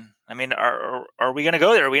running in? I mean, are we going to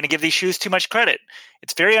go there? Are we going to give these shoes too much credit?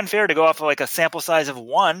 It's very unfair to go off of like a sample size of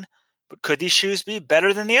 1, but could these shoes be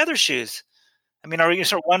better than the other shoes? I mean, are we going to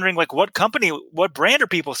start wondering like what brand are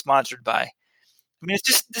people sponsored by? I mean,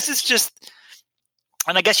 this is just,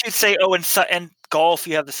 and I guess you'd say, and golf,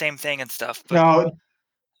 you have the same thing and stuff. But no,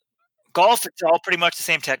 golf, it's all pretty much the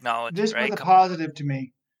same technology. This right? was a positive to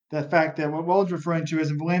me. The fact that what Weld's referring to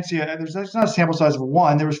is in Valencia, there's not a sample size of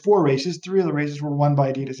 1. There was 4 races. 3 of the races were won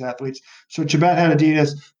by Adidas athletes. So Chebet had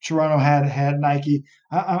Adidas, Cherono had Nike.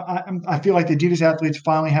 I feel like the Adidas athletes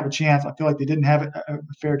finally have a chance. I feel like they didn't have a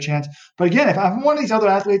fair chance. But again, if I'm one of these other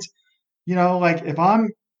athletes, like if I'm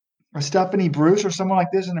a Stephanie Bruce or someone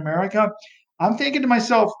like this in America, I'm thinking to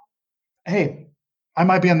myself, hey, I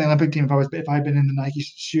might be on the Olympic team if I had been in the Nike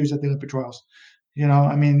shoes at the Olympic trials.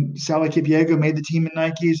 Sally Kipyego made the team in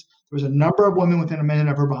Nikes. There was a number of women within a minute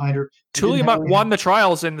of her behind her. Tuliamuk won the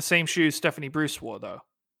trials in the same shoes Stephanie Bruce wore, though.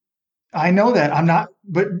 I know that. I'm not,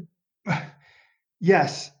 but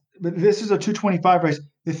yes, but this is a 225 race.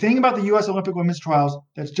 The thing about the U.S. Olympic women's trials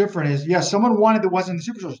that's different is, yes, someone wanted that wasn't in the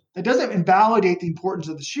Super Shows. That doesn't invalidate the importance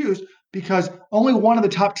of the shoes because only one of the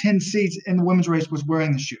top 10 seeds in the women's race was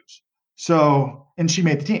wearing the shoes. So, and she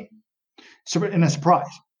made the team. So, in a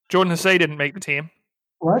surprise. Jordan Hussein didn't make the team.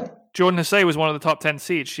 What? Jordan Hussein was one of the top 10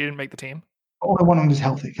 seeds. She didn't make the team. Only one of them is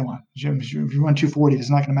healthy. Come on. If you run 240,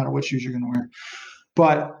 it's not going to matter what shoes you're going to wear.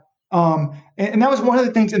 But and that was one of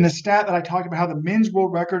the things in the stat that I talked about, how the men's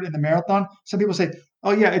world record in the marathon. Some people say,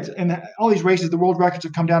 oh yeah, it's in all these races, the world records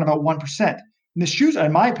have come down about 1%. And the shoes,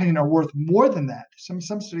 in my opinion, are worth more than that. Some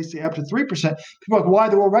studies say up to 3%. People are like, why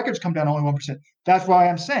the world records come down only 1%? That's why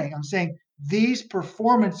I'm saying these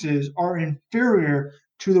performances are inferior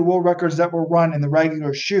to the world records that were run in the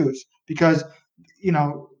regular shoes, because, you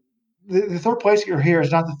know, the third place here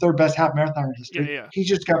is not the third best half marathoner in history. Yeah. He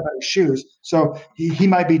just got better shoes. So he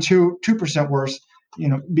might be 2% worse, you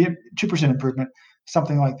know, be 2% improvement,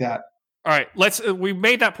 something like that. All right, we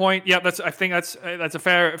made that point. Yeah, I think that's a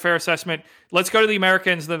fair assessment. Let's go to the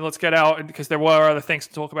Americans, then let's get out, because there were other things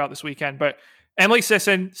to talk about this weekend. But Emily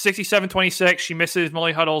Sisson, 67.26, she misses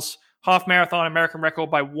Molly Huddle's half marathon American record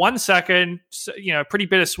by 1 second. So, you know, pretty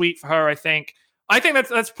bittersweet for her, I think. I think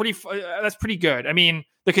that's pretty good. I mean,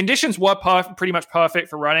 the conditions were pretty much perfect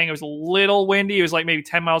for running. It was a little windy. It was like maybe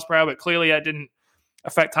 10 miles per hour, but clearly that didn't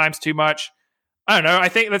affect times too much. I don't know. I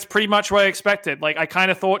think that's pretty much what I expected. Like, I kind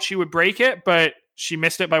of thought she would break it, but she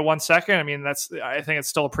missed it by 1 second. I mean, I think it's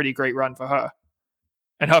still a pretty great run for her.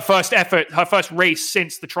 And her first race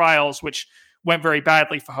since the trials, which went very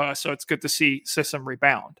badly for her. So it's good to see Sisson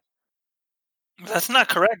rebound. That's not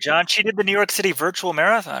correct, John. She did the New York City virtual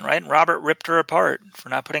marathon, right? And Robert ripped her apart for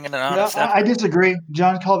not putting in an honest effort. I disagree.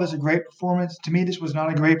 John called this a great performance. To me, this was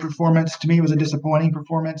not a great performance. To me, it was a disappointing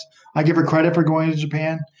performance. I give her credit for going to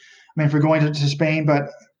Japan. I mean, for going to Spain, but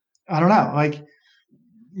I don't know. Like,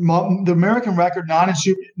 the American record, not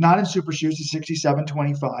in super shoes, is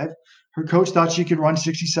 67.25. Her coach thought she could run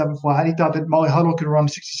 67 flat. He thought that Molly Huddle could run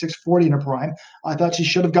 66.40 in her prime. I thought she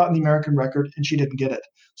should have gotten the American record, and she didn't get it.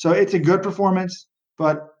 So it's a good performance,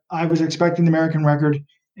 but I was expecting the American record,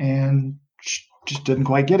 and just didn't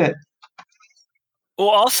quite get it. Well,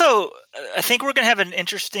 also, I think we're going to have an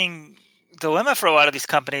interesting dilemma for a lot of these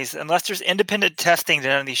companies, unless there's independent testing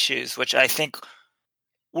done on these shoes, which I think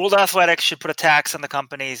World Athletics should put a tax on the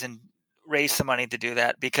companies and raise some money to do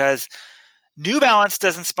that, because New Balance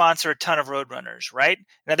doesn't sponsor a ton of road runners, right?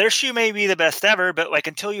 Now, their shoe may be the best ever, but like,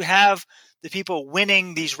 until you have the people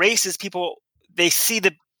winning these races, they see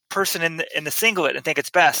the person in the singlet and think it's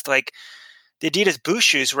best. Like, the Adidas Boost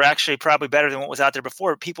shoes were actually probably better than what was out there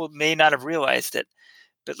before. People may not have realized it.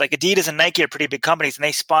 But like, Adidas and Nike are pretty big companies, and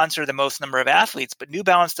they sponsor the most number of athletes, but New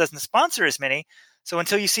Balance doesn't sponsor as many. So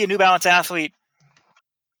until you see a New Balance athlete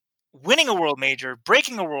winning a world major,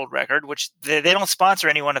 breaking a world record, which they don't sponsor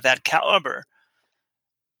anyone of that caliber,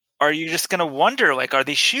 are you just going to wonder, like, are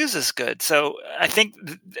these shoes as good? So I think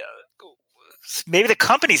maybe the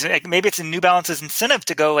companies, maybe it's in New Balance's incentive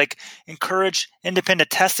to go, like, encourage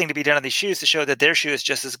independent testing to be done on these shoes to show that their shoe is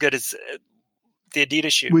just as good as the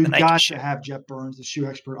Adidas shoe. We've got to have Jeff Burns, the shoe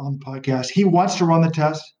expert, on the podcast. He wants to run the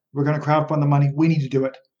test. We're going to crowdfund the money. We need to do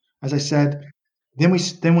it. As I said, then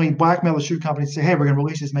we blackmail the shoe company and say, hey, we're going to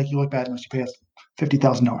release this, make you look bad unless you pay us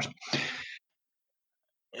 $50,000.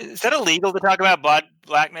 Is that illegal to talk about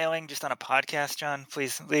blackmailing just on a podcast, John?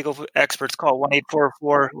 Please, legal experts, call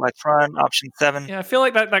 1-844-LET-FRON, option 7. Yeah, I feel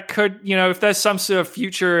like that could, you know, if there's some sort of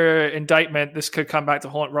future indictment, this could come back to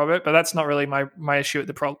haunt Robert, but that's not really my issue at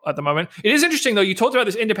the moment. It is interesting, though. You talked about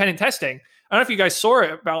this independent testing. I don't know if you guys saw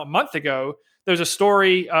it about a month ago. There's a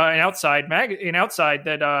story in Outside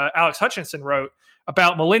that Alex Hutchinson wrote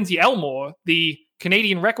about Malindsay Elmore, the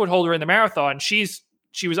Canadian record holder in the marathon. She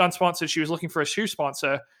was unsponsored. She was looking for a shoe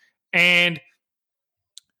sponsor, and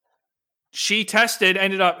she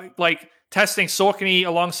ended up like testing Saucony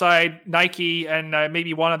alongside Nike and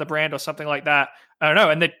maybe one other brand or something like that. I don't know.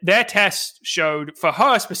 And their test showed, for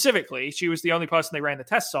her specifically, she was the only person they ran the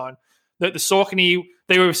tests on, that the Saucony,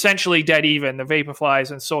 they were essentially dead even, the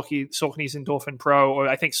Vaporflies and Saucony's Endorphin Pro, or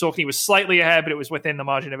I think Saucony was slightly ahead, but it was within the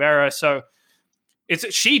margin of error. So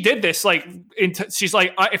she did this, like, she's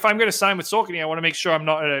like, if I'm going to sign with Saucony, I want to make sure I'm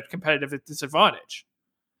not at a competitive disadvantage.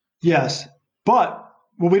 Yes, but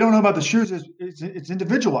what we don't know about the shoes is it's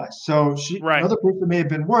individualized. So another person may have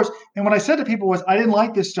been worse. And what I said to people was, I didn't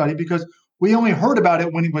like this study because we only heard about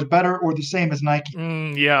it when it was better or the same as Nike.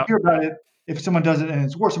 Yeah. You hear about it if someone does it and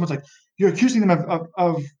it's worse. Someone's like, you're accusing them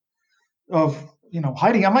of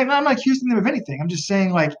hiding. I'm like, no, I'm not accusing them of anything. I'm just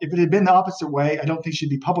saying, like, if it had been the opposite way, I don't think she'd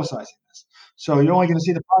be publicizing this. So you're only going to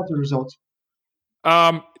see the positive results.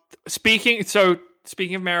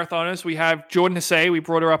 Speaking of marathoners, we have Jordan Hussein. We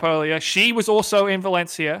brought her up earlier. She was also in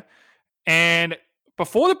Valencia. And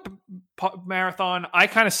before the marathon, I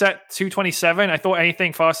kind of set 227. I thought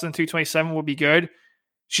anything faster than 227 would be good.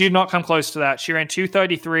 She did not come close to that. She ran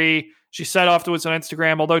 233. She said afterwards on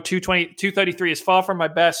Instagram, although 233 is far from my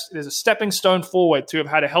best, it is a stepping stone forward to have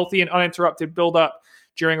had a healthy and uninterrupted build-up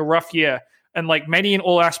during a rough year. And like many in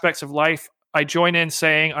all aspects of life, I join in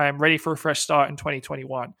saying I am ready for a fresh start in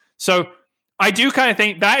 2021. So I do kind of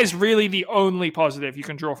think that is really the only positive you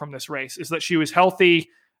can draw from this race, is that she was healthy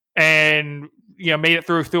and made it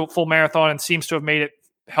through full marathon and seems to have made it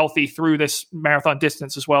healthy through this marathon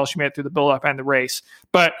distance as well. She made it through the build-up and the race.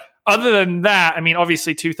 But other than that, I mean,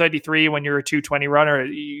 obviously 233 when you're a 220 runner,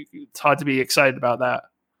 it's hard to be excited about that.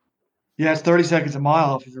 Yeah, it's 30 seconds a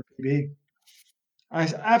mile off of her PB.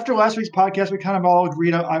 After last week's podcast, we kind of all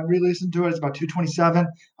agreed. I re-listened to it. It's about 227.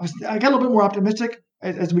 I got a little bit more optimistic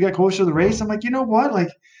as we got closer to the race. I'm like, you know what? Like,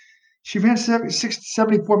 she ran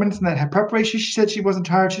 74 minutes in that prep race. She said she wasn't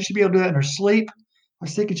tired. She should be able to do that in her sleep. I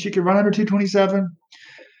was thinking she could run under 227.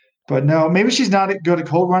 But no, maybe she's not good at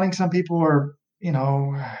cold running. Some people are, I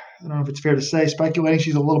don't know if it's fair to say, speculating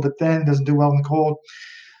she's a little bit thin, doesn't do well in the cold.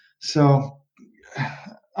 So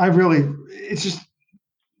it's just,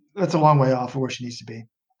 that's a long way off of where she needs to be.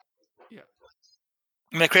 Yeah.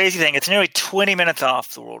 I mean, the crazy thing, it's nearly 20 minutes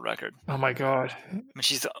off the world record. Oh my God. I mean,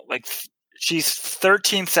 she's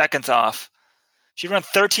 13 seconds off. She'd run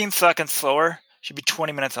 13 seconds slower. She'd be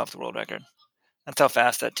 20 minutes off the world record. That's how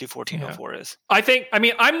fast that 2:14.04 is.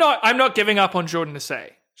 I'm not giving up on Jordan Nassay.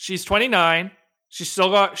 She's 29. She's still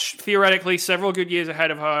got theoretically several good years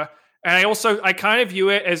ahead of her. And I kind of view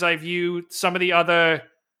it as I view some of the other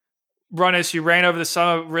runners who ran over the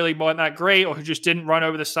summer really weren't that great, or who just didn't run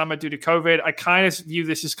over the summer due to COVID. I kind of view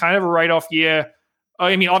this as kind of a write-off year.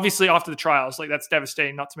 I mean, obviously after the trials, like that's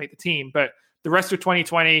devastating not to make the team, but the rest of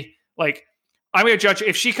 2020, like I'm going to judge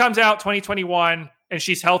if she comes out 2021 and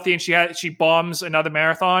she's healthy and she bombs another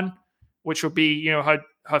marathon, which would be,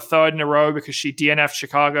 her third in a row because she DNF'd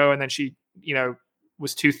Chicago and then she,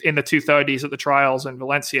 was in the 230s at the trials in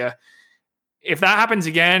Valencia. If that happens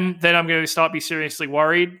again, then I'm going to start be seriously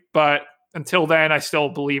worried. But until then, I still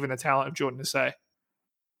believe in the talent of Jordan Nassay.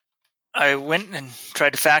 I went and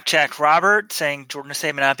tried to fact check Robert, saying Jordan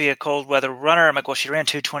Nassay may not be a cold weather runner. I'm like, well, she ran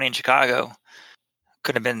 220 in Chicago.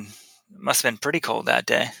 Must have been pretty cold that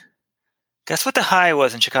day. Guess what the high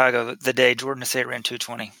was in Chicago the day Jordan Nassay ran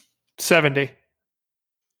 220? 70.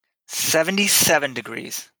 77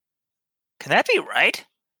 degrees. Can that be right?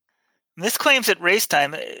 And this claims at race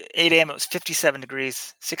time, 8 a.m., it was 57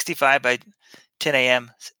 degrees, 65 by 10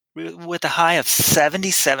 a.m., with a high of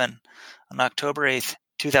 77 on October 8th,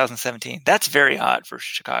 2017. That's very hot for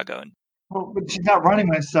Chicago. Well, but she's not running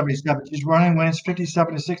when it's 77. She's running when it's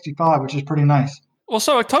 57 to 65, which is pretty nice. Well,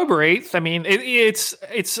 so October 8th, I mean, it's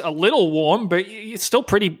a little warm, but it's still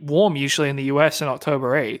pretty warm usually in the U.S. on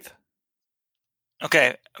October 8th.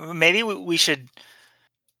 Okay, maybe we should...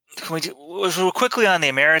 We're quickly on the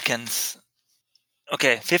Americans.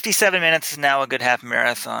 Okay, 57 minutes is now a good half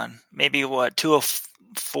marathon. Maybe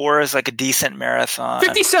 2:04 is like a decent marathon.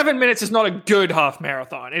 57 minutes is not a good half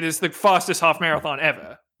marathon. It is the fastest half marathon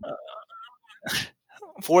ever.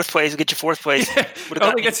 Fourth place, get your fourth place.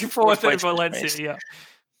 Only gets you fourth in Valencia, yeah.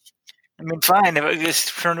 I mean, fine. If it just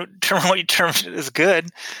term what you term is good.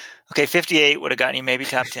 Okay, 58 would have gotten you maybe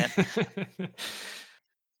top 10.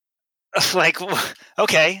 Like,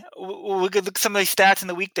 okay, we could look at some of these stats in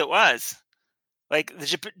the week that was. Like,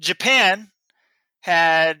 Japan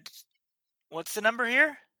had, what's the number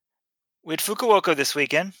here? We had Fukuoka this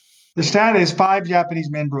weekend. The stat is 5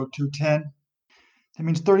 Japanese men broke 210. That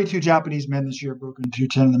means 32 Japanese men this year broke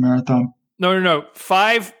 210 in the marathon. No.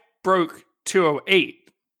 5 broke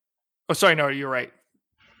 208. Oh, sorry, no, you're right.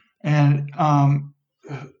 And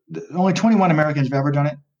only 21 Americans have ever done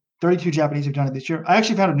it. 32 Japanese have done it this year. I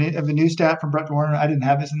actually found a new stat from Brett Warner. I didn't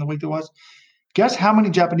have this in the week that was. Guess how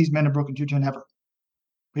many Japanese men have broken 210 ever?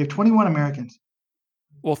 We have 21 Americans.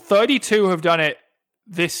 Well, 32 have done it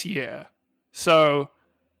this year. So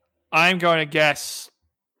I'm going to guess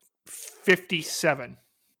 57.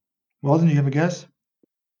 Walden, do you have a guess?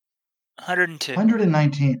 102.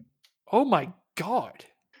 119. Oh my God.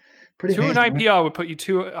 Pretty 209 PR would put you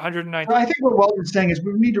 219. I think what Walden's saying is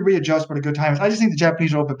we need to readjust what a good time is. I just think the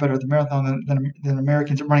Japanese are a little bit better at the marathon than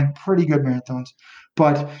Americans are running pretty good marathons.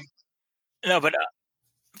 But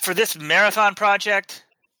for this marathon project,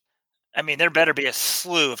 I mean, there better be a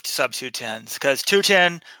slew of sub 210s because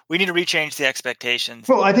 210, we need to rechange the expectations.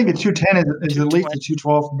 Well, I think a 210 is at least a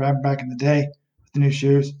 212 from back in the day with the new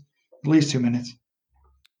shoes. At least 2 minutes.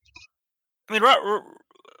 I mean,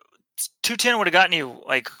 210 would have gotten you,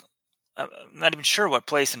 like, I'm not even sure what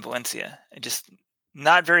place in Valencia. It just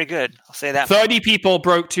not very good. I'll say that. 30 people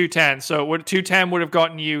broke 210, so 210 would have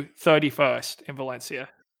gotten you 31st in Valencia.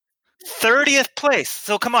 30th place.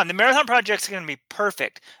 So come on, the Marathon Project's going to be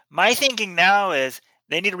perfect. My thinking now is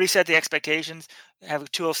they need to reset the expectations,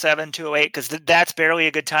 have 207, 208, because that's barely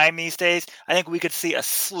a good time these days. I think we could see a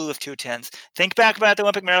slew of 210s. Think back about the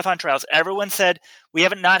Olympic marathon trials. Everyone said we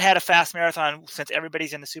haven't not had a fast marathon since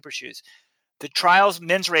everybody's in the super shoes. The trials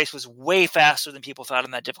men's race was way faster than people thought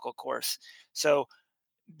on that difficult course. So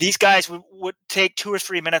these guys would take 2 or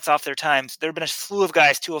 3 minutes off their times. There have been a slew of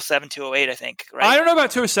guys, 207, 208, I think. Right? I don't know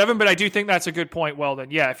about 207, but I do think that's a good point,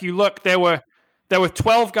 Weldon. Yeah, if you look, there were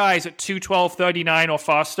 12 guys at 2:12:39 or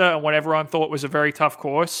faster, and what everyone thought was a very tough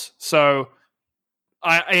course. So,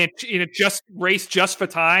 just race just for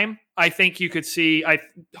time, I think you could see,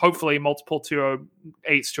 hopefully, multiple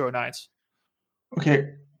 208s, 209s. Okay.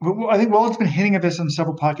 I think Weldon's been hinting at this on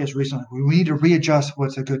several podcasts recently. We need to readjust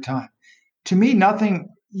what's a good time. To me, nothing,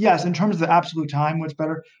 yes, in terms of the absolute time, what's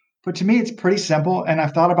better. But to me, it's pretty simple. And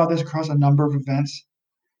I've thought about this across a number of events.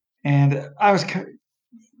 And I was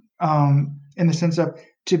in the sense of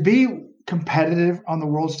to be competitive on the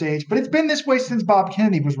world stage, but it's been this way since Bob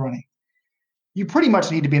Kennedy was running. You pretty much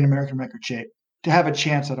need to be in American record shape to have a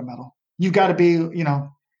chance at a medal. You've got to be,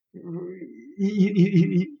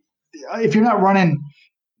 if you're not running,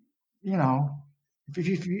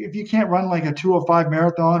 if you can't run like a 2:05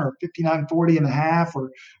 marathon or 59:40 and a half or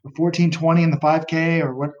 14:20 in the 5K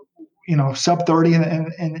or what, sub 30 in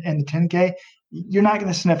the 10K, you're not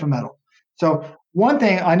going to sniff a medal. So one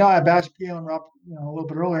thing I know, I bashed Galen Rupp, a little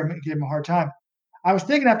bit earlier, and gave him a hard time. I was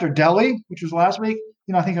thinking after Delhi, which was last week,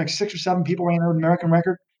 I think like 6 or 7 people ran over the American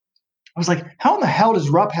record. I was like, how in the hell does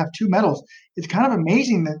Rupp have 2 medals? It's kind of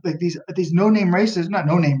amazing that like these no-name races, not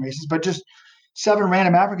no-name races, but just 7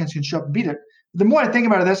 random Africans can show up and beat it. The more I think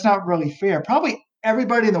about it, that's not really fair. Probably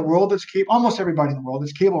everybody in the world almost everybody in the world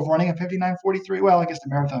that's capable of running a 59:43. Well, I guess the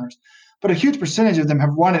marathoners, but a huge percentage of them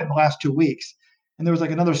have run it in the last 2 weeks. And there was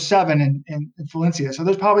like another 7 in Valencia. So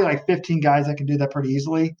there's probably like 15 guys that can do that pretty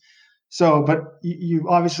easily. So, but you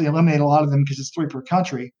obviously eliminate a lot of them because it's 3 per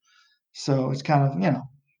country. So it's kind of,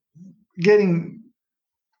 getting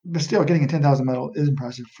a 10,000 medal is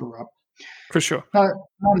impressive for Rupp. For sure. Not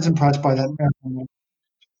as impressed by that marathon.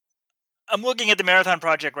 I'm looking at the Marathon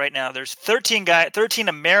Project right now. There's 13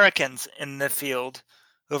 Americans in the field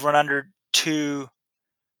who have run under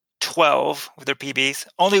 2:12 with their PBs.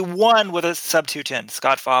 Only one with a sub 2:10,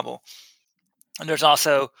 Scott Fauble. And there's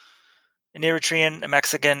also an Eritrean, a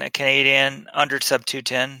Mexican, a Canadian under sub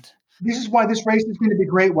 2:10. This is why this race is going to be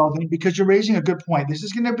great, Weldon, because you're raising a good point. This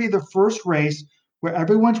is going to be the first race where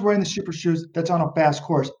everyone's wearing the super shoes that's on a fast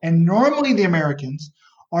course. And normally the Americans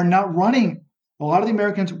are not running. A lot of the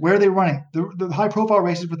Americans, where are they running? The high-profile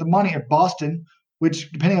races with the money at Boston,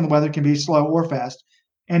 which, depending on the weather, can be slow or fast,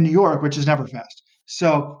 and New York, which is never fast.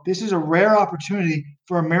 So this is a rare opportunity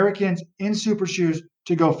for Americans in super shoes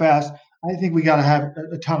to go fast. I think we got to have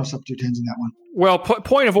a ton of sub 210s in that one. Well,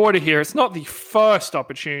 point of order here. It's not the first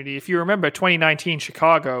opportunity. If you remember 2019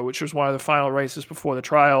 Chicago, which was one of the final races before the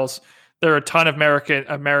trials, there are a ton of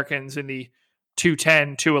Americans in the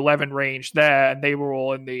 210, 211 range there, and they were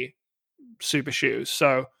all in the super shoes.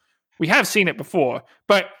 So we have seen it before.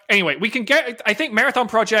 But anyway, we can get, I think, Marathon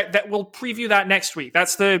Project, that we'll preview that next week.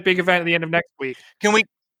 That's the big event at the end of next week. We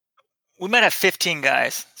might have 15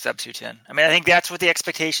 guys sub 210. I mean, I think that's what the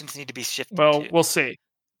expectations need to be shifted Well, to. We'll see.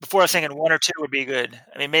 Before I was thinking 1 or 2 would be good.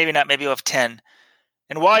 I mean, maybe not. Maybe we'll have 10.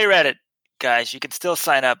 And while you're at it, guys, you can still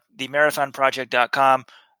sign up. The marathonproject.com.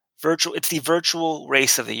 It's the virtual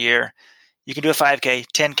race of the year. You can do a 5K,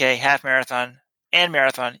 10K, half marathon, and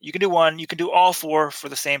marathon. You can do one. You can do all 4 for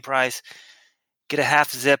the same price. Get a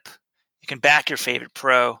half zip. You can back your favorite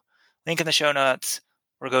pro. Link in the show notes.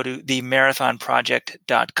 Or go to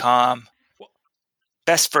themarathonproject.com.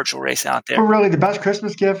 Best virtual race out there. But really, the best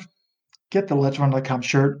Christmas gift, get the Let'sRun.com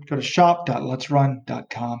shirt. Go to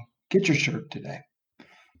shop.letsrun.com. Get your shirt today.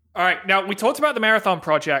 All right. Now, we talked about the Marathon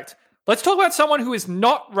Project. Let's talk about someone who is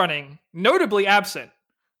not running, notably absent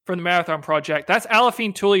from the Marathon Project. That's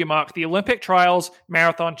Aliphine Tuliamak, the Olympic trials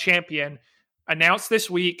marathon champion, announced this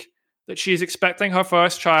week that she is expecting her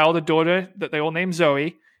first child, a daughter that they all named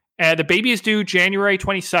Zoe. And the baby is due January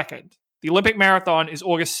 22nd. The Olympic marathon is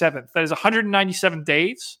August 7th. That is 197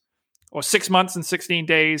 days, or 6 months and 16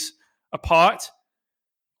 days apart.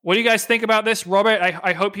 What do you guys think about this? Robert,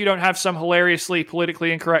 I hope you don't have some hilariously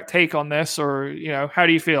politically incorrect take on this, or, how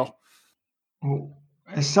do you feel? Well,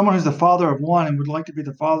 as someone who's the father of one and would like to be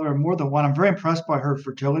the father of more than one, I'm very impressed by her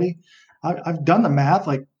fertility. I've done the math.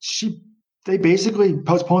 Like they basically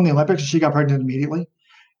postponed the Olympics and she got pregnant immediately.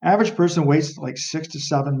 Average person waits like 6 to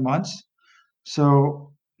 7 months.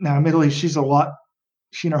 So now, admittedly, she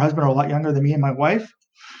and her husband are a lot younger than me and my wife.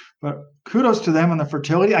 But kudos to them on the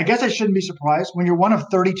fertility. I guess I shouldn't be surprised when you're one of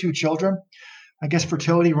 32 children. I guess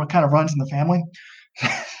fertility kind of runs in the family.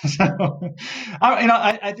 So,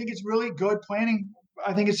 I think it's really good planning.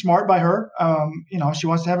 I think it's smart by her. She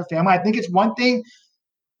wants to have a family. I think it's one thing.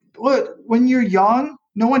 Look, when you're young,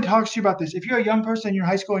 no one talks to you about this. If you're a young person in your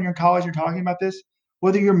high school and you're in college, you're talking about this,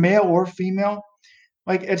 whether you're male or female.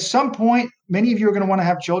 Like at some point, many of you are going to want to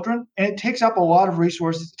have children, and it takes up a lot of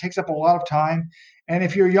resources. It takes up a lot of time. And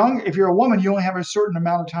if you're a woman, you only have a certain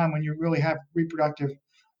amount of time when you really have reproductive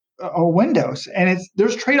windows. And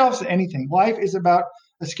there's trade-offs to anything. Life is about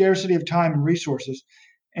a scarcity of time and resources.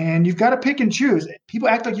 And you've got to pick and choose. People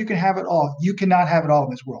act like you can have it all. You cannot have it all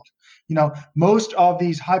in this world. Most of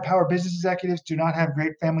these high-powered business executives do not have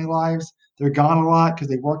great family lives. They're gone a lot because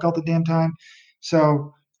they work all the damn time.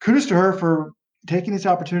 So kudos to her for taking this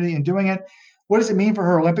opportunity and doing it. What does it mean for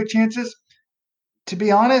her Olympic chances? To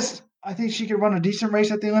be honest, I think she could run a decent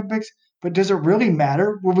race at the Olympics, but does it really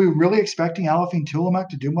matter? Were we really expecting Aliphine Tulimak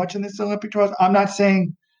to do much in this Olympic trials? I'm not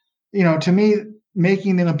saying, to me,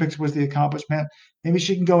 making the Olympics was the accomplishment. Maybe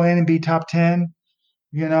she can go in and be top 10,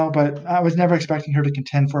 but I was never expecting her to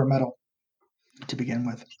contend for a medal to begin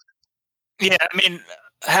with. Yeah, I mean,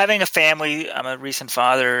 having a family, I'm a recent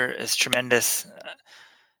father, is tremendous.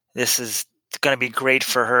 This is going to be great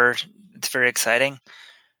for her. It's very exciting.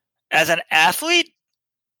 As an athlete,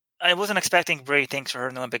 I wasn't expecting great things for her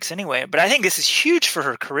in the Olympics anyway, but I think this is huge for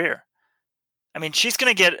her career. I mean, she's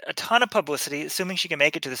going to get a ton of publicity, assuming she can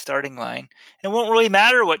make it to the starting line. And it won't really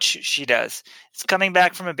matter what she does. It's coming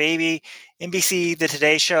back from a baby, NBC, The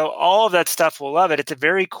Today Show, all of that stuff will love it. It's a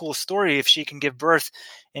very cool story if she can give birth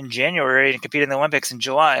in January and compete in the Olympics in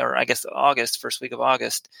July, or I guess August, first week of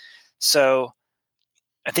August. So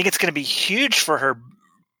I think it's going to be huge for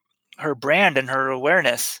her brand and her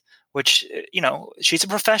awareness, which, she's a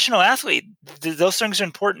professional athlete. Those things are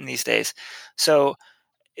important these days. So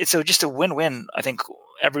it's just a win-win, I think,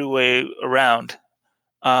 every way around.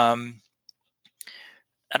 I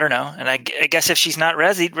don't know. And I guess if she's not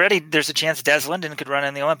ready, there's a chance Des Linden could run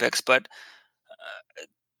in the Olympics. But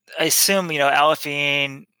I assume,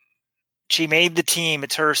 Aliphine, she made the team.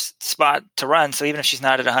 It's her spot to run. So even if she's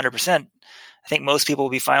not at 100%, I think most people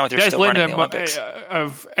will be fine with her still running the Olympics.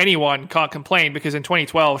 Of anyone can't complain because in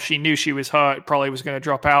 2012 she knew she was hurt, probably was going to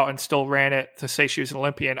drop out, and still ran it to say she was an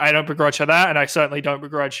Olympian. I don't begrudge her that, and I certainly don't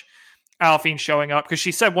begrudge Aliphine showing up because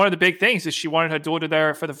she said one of the big things is she wanted her daughter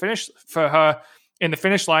there for her in the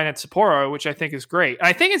finish line at Sapporo, which I think is great.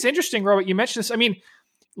 I think it's interesting, Robert. You mentioned this. I mean,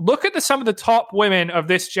 look at some of the top women of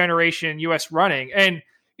this generation U.S. running, and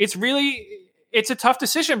it's a tough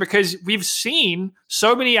decision because we've seen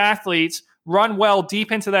so many athletes run well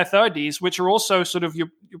deep into their 30s, which are also sort of your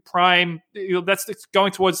prime. That's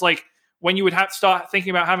going towards like when you would have to start thinking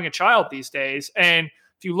about having a child these days. And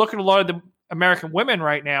if you look at a lot of the American women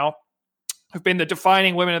right now who've been the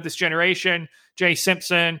defining women of this generation, Jenny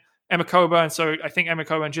Simpson, Emma Coburn. So I think Emma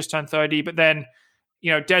Coburn just turned 30, but then,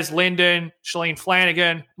 Des Linden, Shalane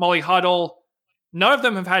Flanagan, Molly Huddle, none of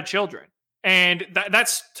them have had children. And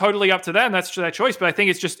that's totally up to them. That's their choice. But I think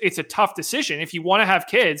it's a tough decision. If you want to have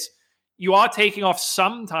kids, you are taking off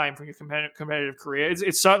some time from your competitive career.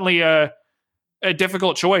 It's certainly a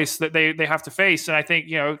difficult choice that they have to face. And I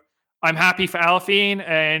think, I'm happy for Aliphine.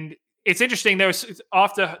 And it's interesting.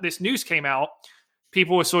 After this news came out,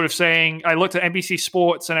 people were sort of saying, I looked at NBC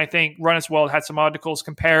Sports and I think Runner's World had some articles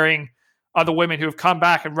comparing other women who have come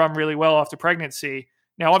back and run really well after pregnancy.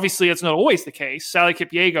 Now, obviously, it's not always the case. Sally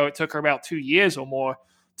Kipyego, it took her about 2 years or more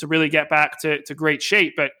to really get back to great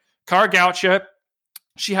shape. But Kara Goucher,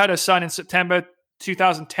 she had her son in September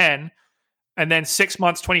 2010, and then 6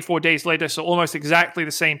 months, 24 days later, so almost exactly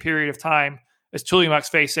the same period of time as Tulimak's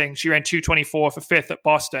facing. She ran 2:24 for 5th at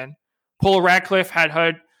Boston. Paula Radcliffe had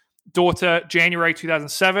her daughter January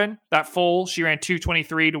 2007. That fall, she ran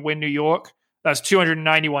 2:23 to win New York. That's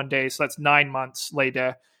 291 days, so that's 9 months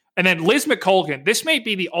later. And then Liz McColgan, this may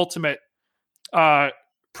be the ultimate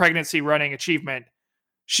pregnancy running achievement.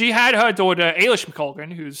 She had her daughter, Ailish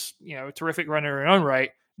McColgan, who's a terrific runner in her own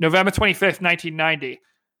right, November 25th, 1990.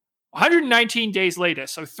 119 days later,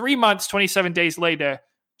 so 3 months, 27 days later,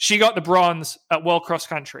 she got the bronze at World Cross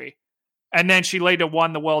Country. And then she later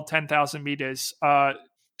won the World 10,000 meters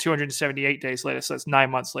 278 days later, so that's 9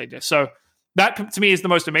 months later. So that, to me, is the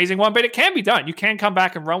most amazing one, but it can be done. You can come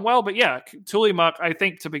back and run well, but yeah, Tulimak, I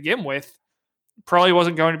think, to begin with, probably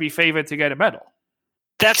wasn't going to be favored to get a medal.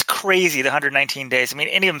 That's crazy, the 119 days. I mean,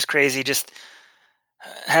 any of them's crazy. Just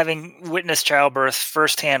having witnessed childbirth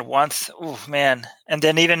firsthand once, oh man. And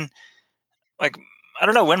then even, like, I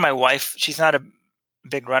don't know when my wife, she's not a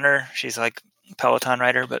big runner. She's like a Peloton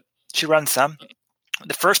rider, but she runs some.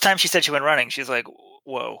 the first time she said she went running, she's like,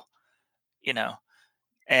 whoa,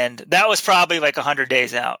 and that was probably like 100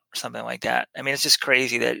 days out or something like that. I mean, it's just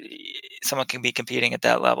crazy that someone can be competing at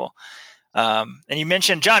that level. And you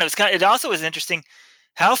mentioned, John, it also was interesting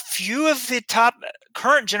how few of the top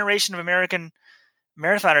current generation of American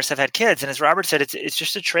marathoners have had kids. And as Robert said, it's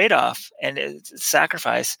just a trade-off and it's a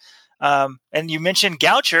sacrifice. And you mentioned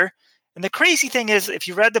Goucher. And the crazy thing is, if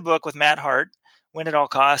you read the book with Matt Hart, Win at All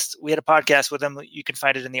Costs, we had a podcast with him. You can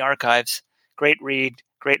find it in the archives. Great read,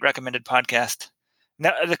 great recommended podcast.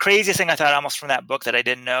 Now, the craziest thing I thought almost from that book that I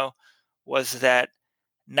didn't know was that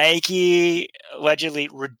Nike allegedly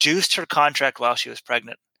reduced her contract while she was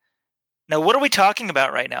pregnant. Now, what are we talking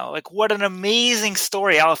about right now? Like, what an amazing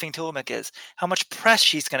story Aliphine Tulimek is. How much press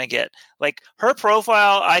she's going to get. Like, her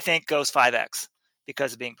profile, I think, goes 5x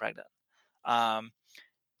because of being pregnant.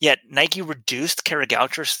 Yet Nike reduced Kara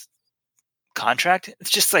Goucher's contract. It's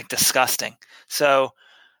just like disgusting. So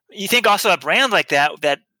you think also a brand like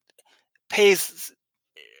that pays,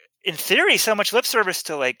 in theory, so much lip service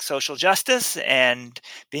to like social justice and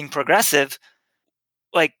being progressive.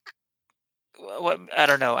 Like, what, I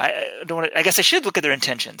don't know. I guess I should look at their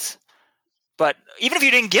intentions. But even if you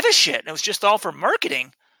didn't give a shit, it was just all for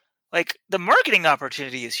marketing. Like, the marketing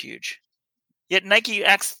opportunity is huge. Yet Nike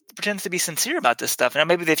pretends to be sincere about this stuff. Now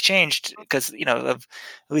maybe they've changed because of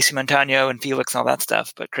Alicia Montano and Felix and all that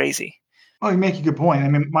stuff. But crazy. Oh, you make a good point. I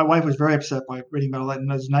mean, my wife was very upset by reading about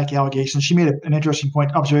those Nike allegations. She made an interesting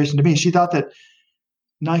observation to me. She thought that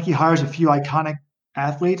Nike hires a few iconic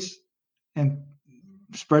athletes and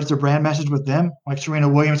spreads their brand message with them, like Serena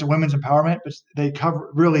Williams and women's empowerment. But they cover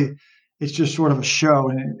really, it's just sort of a show,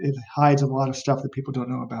 and it hides a lot of stuff that people don't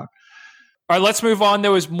know about. All right, let's move on.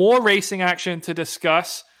 There was more racing action to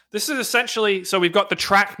discuss. This is essentially, so we've got the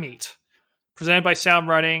track meet presented by Sound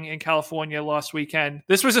Running in California last weekend.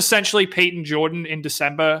 This was essentially Peyton Jordan in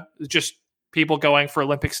December, just people going for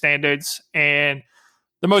Olympic standards. And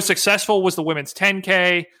the most successful was the women's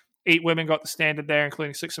 10K. 8 women got the standard there,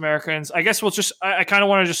 including 6 Americans. I guess I kind of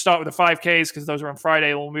want to just start with the 5Ks because those are on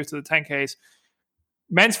Friday. We'll move to the 10Ks.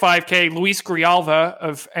 Men's 5K, Luis Grijalva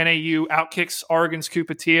of NAU outkicks Oregon's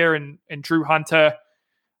Cooper Teare and Drew Hunter,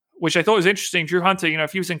 which I thought was interesting. Drew Hunter,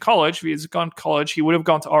 if he was in college, if he had gone to college, he would have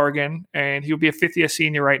gone to Oregon, and he would be a fifth-year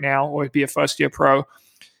senior right now, or he'd be a first-year pro.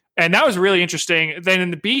 And that was really interesting. Then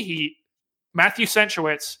in the B heat, Matthew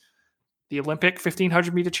Centrowitz, the Olympic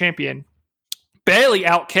 1,500-meter champion, barely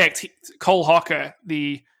outkicked Cole Hocker,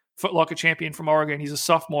 the Foot Locker champion from Oregon. He's a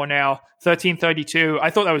sophomore now, 13:32.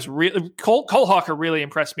 I thought that was really Cole Hocker really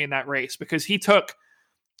impressed me in that race because he took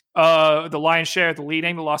the lion's share of the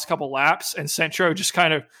leading the last couple laps, and Centro just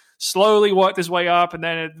kind of slowly worked his way up. And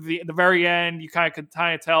then at the very end, you could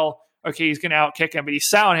tell, okay, he's going to outkick him, but he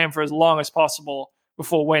sat on him for as long as possible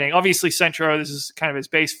before winning. Obviously, Centro, this is kind of his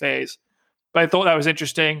base phase, but I thought that was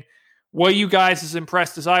interesting. Were you guys as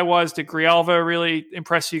impressed as I was? Did Grijalva really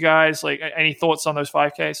impress you guys? Like, any thoughts on those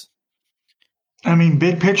 5Ks? I mean,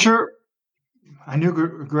 big picture, I knew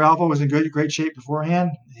Grijalva was in great shape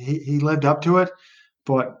beforehand. He lived up to it,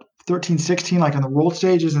 but 13:16, like on the world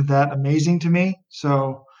stage, isn't that amazing to me?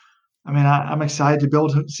 So, I mean, I'm excited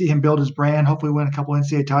to see him build his brand. Hopefully, win a couple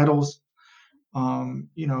NCAA titles. And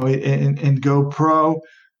go pro.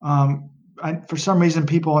 For some reason,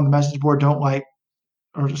 people on the message board don't like.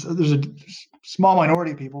 Or there's a small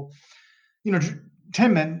minority of people.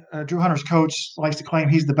 Tinman, Drew Hunter's coach, likes to claim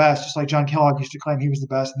he's the best, just like John Kellogg used to claim he was the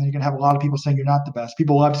best. And then you're going to have a lot of people saying you're not the best.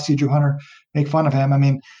 People love to see Drew Hunter make fun of him. I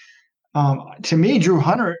mean, to me, Drew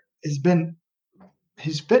Hunter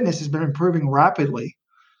his fitness has been improving rapidly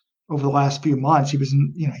over the last few months. He was,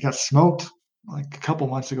 he got smoked like a couple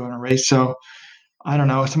months ago in a race. So I don't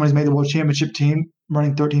know. If somebody's made the world championship team,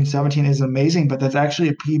 running 13:17 is amazing, but that's actually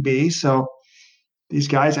a PB. So these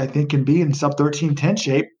guys, I think, can be in sub 13:10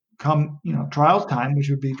 shape come, trials time, which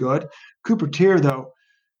would be good. Cooper Teare, though,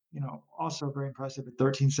 also very impressive at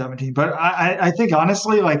 13:17. But I think,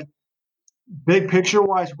 honestly, like, big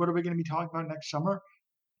picture-wise, what are we going to be talking about next summer?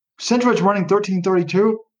 Centrowitz running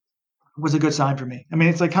 13:32 was a good sign for me. I mean,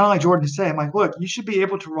 it's like kind of like Jordan said. I'm like, look, you should be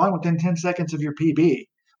able to run within 10 seconds of your PB,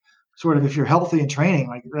 sort of, if you're healthy and training.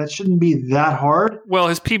 Like, that shouldn't be that hard. Well,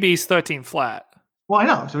 his PB is 13 flat. Well, I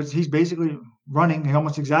know. So he's basically running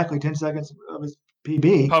almost exactly 10 seconds of his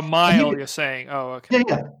PB. Per mile, you're saying. Oh, okay.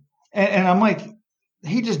 Yeah. And I'm like,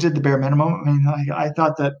 he just did the bare minimum. I mean, I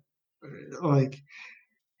thought that, like,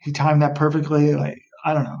 he timed that perfectly. Like,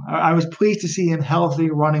 I don't know. I was pleased to see him healthy,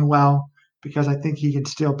 running well, because I think he can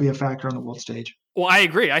still be a factor on the world stage. Well, I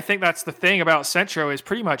agree. I think that's the thing about Centro is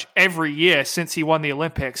pretty much every year since he won the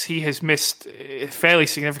Olympics, he has missed a fairly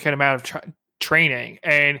significant amount of training.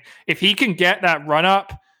 And if he can get that run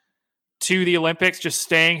up to the Olympics, just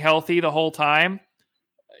staying healthy the whole time,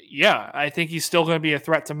 yeah, I think he's still going to be a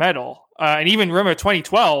threat to medal. And even remember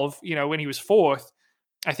 2012, when he was fourth,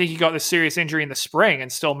 I think he got this serious injury in the spring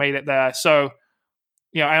and still made it there. So,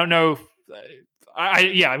 I don't know.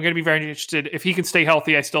 I'm going to be very interested. If he can stay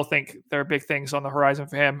healthy, I still think there are big things on the horizon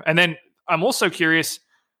for him. And then I'm also curious,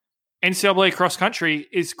 NCAA cross country,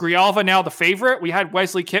 is Grijalva now the favorite? We had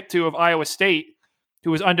Wesley Kiptoo of Iowa State,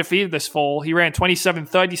 who was undefeated this fall. He ran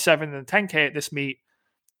 27:37 in the 10K at this meet.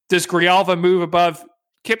 Does Grijalva move above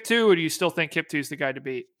Kiptoo, or do you still think Kiptoo's the guy to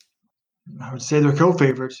beat? I would say they're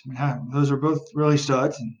co-favorites. Those are both really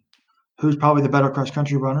studs. And who's probably the better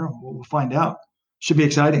cross-country runner? We'll find out. Should be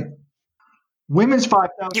exciting. Women's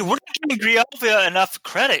 5,000. Yeah, we're not giving Grijalva enough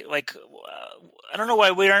credit. Like, I don't know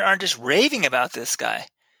why we aren't just raving about this guy.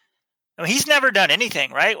 I mean, he's never done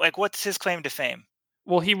anything, right? Like, what's his claim to fame?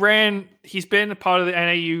 Well, he's been a part of the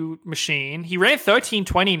NAU machine. He ran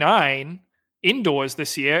 13:29 indoors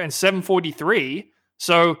this year and 7:43.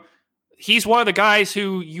 So he's one of the guys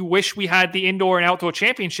who you wish we had the indoor and outdoor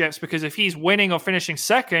championships, because if he's winning or finishing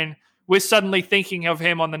second, we're suddenly thinking of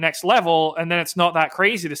him on the next level, and then it's not that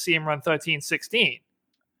crazy to see him run 13:16.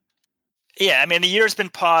 Yeah, I mean, the year's been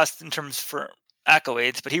paused in terms for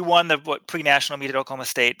accolades, but he won the pre-national meet at Oklahoma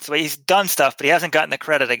State. So he's done stuff, but he hasn't gotten the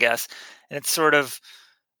credit, I guess. And it's sort of,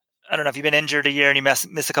 I don't know, if you've been injured a year and you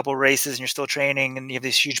miss a couple of races and you're still training and you have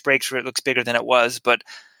these huge breaks where it looks bigger than it was. But,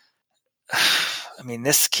 I mean,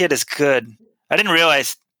 this kid is good. I didn't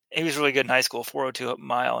realize he was really good in high school, 4:02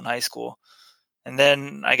 mile in high school. And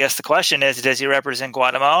then I guess the question is, does he represent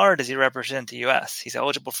Guatemala or does he represent the U.S.? He's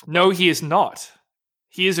eligible for. No, he is not.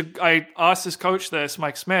 I asked his coach this,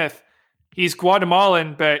 Mike Smith. He's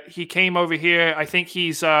Guatemalan, but he came over here. I think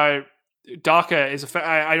he's DACA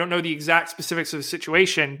I don't know the exact specifics of the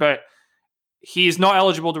situation, but he's not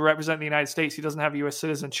eligible to represent the United States. He doesn't have U.S.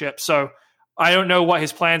 citizenship. So I don't know what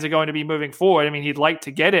his plans are going to be moving forward. I mean, he'd like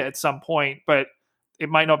to get it at some point, but it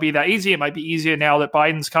might not be that easy. It might be easier now that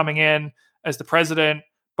Biden's coming in as the president.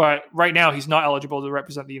 But right now, he's not eligible to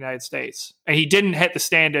represent the United States. And he didn't hit the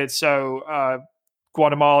standard, so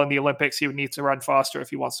Guatemala in the Olympics, he would need to run faster if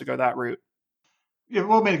he wants to go that route. Yeah,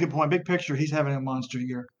 Will made a good point. Big picture, he's having a monster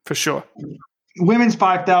year. For sure. Women's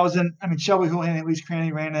 5,000, I mean, Shelby Houlihan and Elise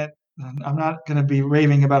Cranny ran it. I'm not going to be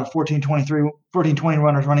raving about a 14:20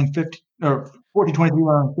 runners running 50, or 14:23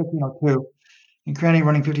 running 15:02. And Cranny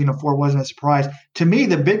running 15:04 wasn't a surprise. To me,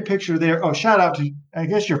 the big picture there, shout out to, I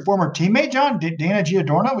guess, your former teammate, John, Dana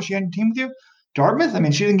Giordano. Was she on the team with you? Dartmouth? I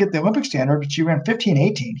mean, she didn't get the Olympic standard, but she ran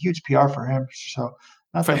 15:18. Huge PR for him. So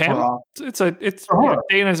not for him? off. It's for her.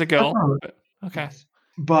 Dana's a girl. Okay.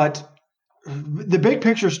 But the big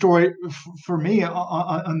picture story for me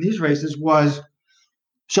on these races was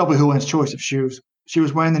Shelby Houlihan's choice of shoes. She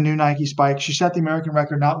was wearing the new Nike spikes. She set the American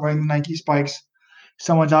record not wearing the Nike spikes.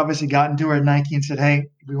 Someone's obviously gotten to her at Nike and said, hey,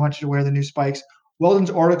 we want you to wear the new spikes. Weldon's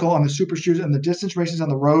article on the super shoes and the distance races on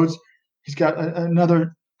the roads, he's got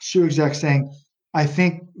another shoe exec saying, I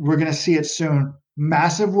think we're going to see it soon.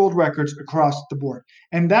 Massive world records across the board.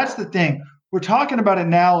 And that's the thing. We're talking about it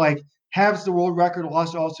now like, has the world record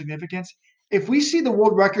lost all significance? If we see the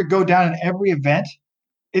world record go down in every event,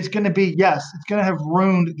 it's going to be, yes, it's going to have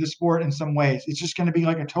ruined the sport in some ways. It's just going to be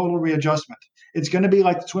like a total readjustment. It's going to be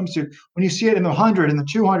like the swimsuit. When you see it in the 100, in the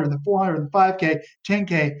 200, in the 400, in the 5K,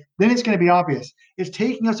 10K, then it's going to be obvious. It's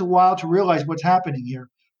taking us a while to realize what's happening here.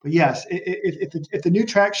 But yes, if the new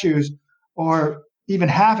track shoes are even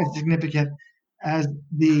half as significant as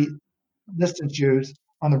the distance shoes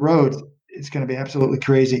on the roads, it's going to be absolutely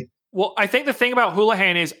crazy. Well, I think the thing about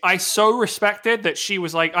Houlihan is I so respected that she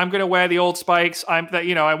was like, I'm going to wear the old spikes. I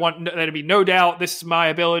want there to be no doubt this is my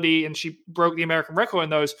ability. And she broke the American record in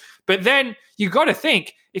those. But then you got to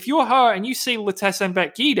think, if you're her and you see Letes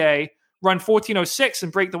Mbekgide run 14:06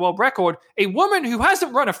 and break the world record, a woman who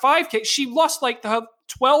hasn't run a 5K, she lost like the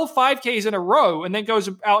 12 5Ks in a row and then goes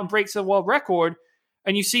out and breaks the world record.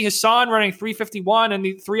 And you see Hassan running 3:51 and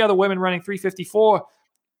the three other women running 3:54.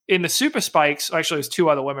 In the super spikes, actually, there's two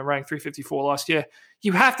other women running 3:54 last year.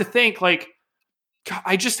 You have to think like, God,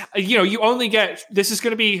 you only get, this is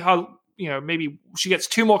going to be how, maybe she gets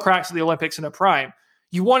two more cracks at the Olympics in her prime.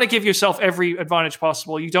 You want to give yourself every advantage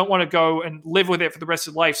possible. You don't want to go and live with it for the rest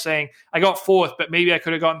of life saying, I got fourth, but maybe I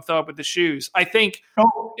could have gotten third with the shoes. I think.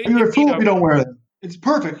 Oh, you're a fool if you don't wear them. It's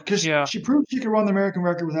perfect because she proved she could run the American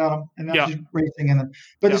record without them, and now she's racing in them.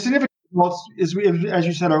 But the significant results is, as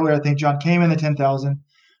you said earlier, I think, John, came in the 10,000.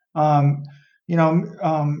 In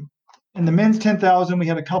the men's 10,000, we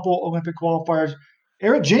had a couple Olympic qualifiers.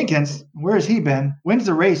 Eric Jenkins, where has he been? Wins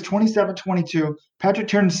the race 27-22. Patrick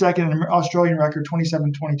turned second in an Australian record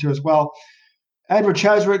 27-22 as well. Edward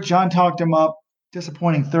Cheswick, John talked him up.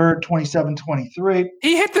 Disappointing third, 27-23.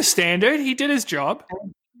 He hit the standard. He did his job.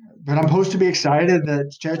 But I'm supposed to be excited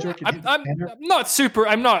that Cheswick hit the standard.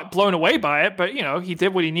 I'm not blown away by it, but he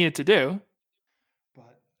did what he needed to do.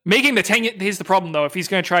 But making the Kenyan, here's the problem though. If he's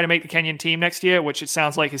going to try to make the Kenyan team next year, which it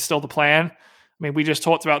sounds like is still the plan. I mean, we just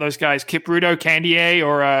talked about those guys, Kipruto, Candier,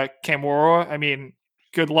 or Kamworor. I mean,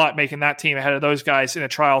 good luck making that team ahead of those guys in the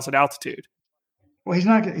trials at altitude. Well, he's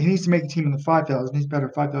not. He needs to make the team in the 5,000. He's better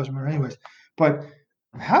 5,000 meter anyways. But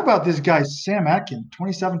how about this guy, Sam Atkin,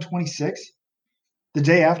 27-26? The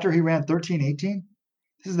day after he ran 13-18?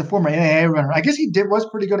 This is the former NAA runner. I guess he was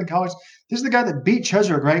pretty good in college. This is the guy that beat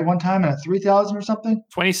Cheswick, right? One time in a 3,000 or something?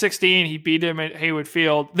 2016, he beat him at Haywood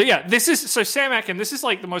Field. Sam Atkin, this is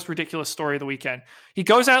like the most ridiculous story of the weekend. He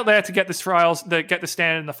goes out there to get the trials, get the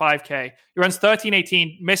standard in the 5K. He runs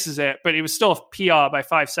 13-18, misses it, but it was still a PR by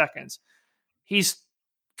 5 seconds. He's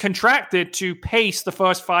contracted to pace the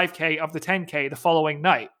first 5K of the 10K the following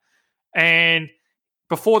night. And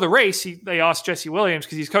before the race, they asked Jesse Williams,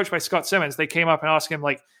 because he's coached by Scott Simmons, they came up and asked him,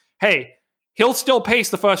 like, hey, he'll still pace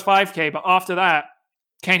the first 5K, but after that,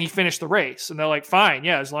 can he finish the race? And they're like, fine,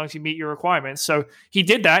 yeah, as long as you meet your requirements. So he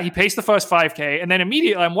did that. He paced the first 5K, and then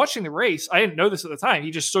immediately, I'm watching the race. I didn't know this at the time. He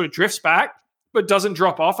just sort of drifts back, but doesn't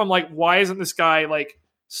drop off. I'm like, why isn't this guy, like,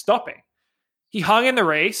 stopping? He hung in the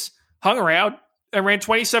race, hung around, and ran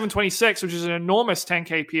 27-26, which is an enormous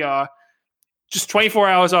 10K PR, just 24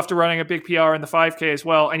 hours after running a big PR in the 5K as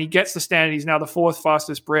well. And he gets the standard. He's now the 4th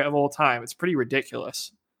fastest Brit of all time. It's pretty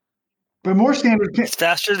ridiculous. But more standard. It's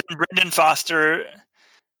faster than Brendan Foster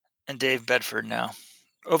and Dave Bedford now.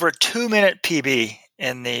 Over a 2-minute PB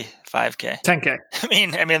in the 5K. 10K. I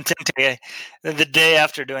mean 10K. The day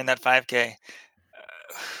after doing that 5K.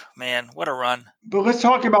 Man, what a run. But let's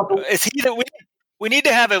talk about Is he that we need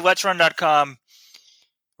to have a Let'sRun.com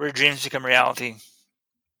where dreams become reality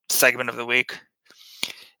segment of the week.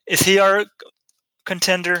 Is he our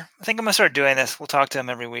contender? I think I'm going to start doing this. We'll talk to him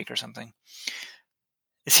every week or something.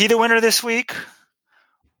 Is he the winner this week?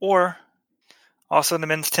 Or also in the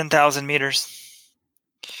men's 10,000 meters?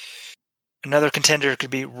 Another contender could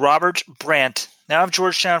be Robert Brandt, now of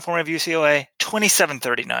Georgetown, formerly of UCLA,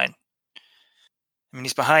 27:39. I mean,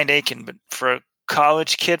 he's behind Aiken, but for a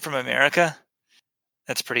college kid from America,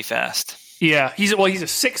 that's pretty fast. Yeah, he's a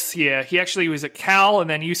 6th year. He actually was at Cal and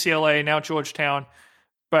then UCLA, now Georgetown.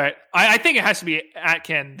 But I think it has to be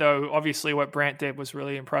Atkin, though. Obviously, what Brandt did was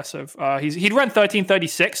really impressive. He'd run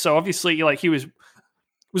 13:36, so obviously, like he was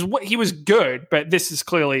good. But this is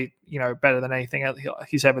clearly better than anything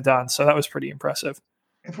he's ever done. So that was pretty impressive.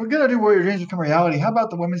 If we're gonna do where your dreams become reality, how about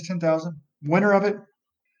the women's 10,000? Winner of it,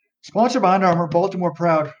 sponsored by Under Armour, Baltimore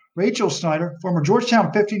proud. Rachel Snyder, former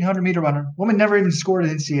Georgetown 1,500 meter runner. Woman never even scored at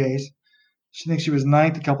NCAAs. She thinks she was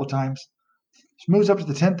 9th a couple times. She moves up to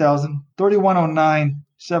the 10,000,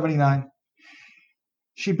 31:09.79.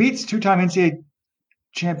 She beats 2-time NCAA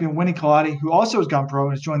champion Winnie Colati, who also has gone pro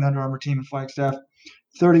and has joined the Under Armour team in Flagstaff,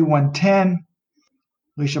 31:10.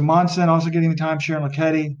 Alicia Monson also getting the time. Sharon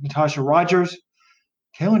Lucchetti, Natasha Rogers,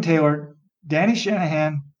 Kaylin Taylor, Danny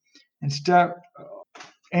Shanahan, and Steph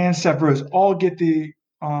Bruce all get the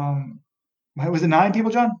was it 9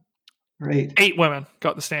 people, John? Or 8? 8 women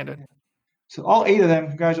got the standard. So all 8 of them,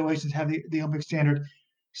 congratulations, have the Olympic standard.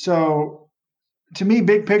 So to me,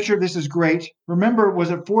 big picture, this is great. Remember,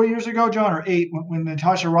 was it 4 years ago, John, or 8, when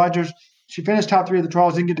Natasha Rogers, she finished top 3 of the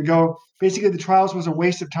trials, didn't get to go. Basically, the trials was a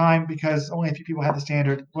waste of time because only a few people had the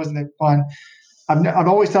standard. Wasn't it fun? I've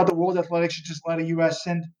always thought the World Athletics should just let a U.S.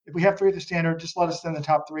 send. If we have 3 at the standard, just let us send the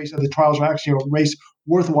top 3 so the trials are actually a race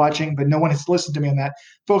worth watching, but no one has listened to me on that.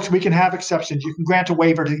 Folks, we can have exceptions. You can grant a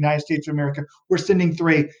waiver to the United States of America. We're sending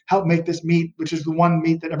 3. Help make this meet, which is the one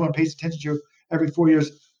meet that everyone pays attention to every 4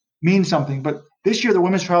 years, mean something. But this year, the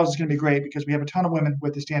women's trials is going to be great because we have a ton of women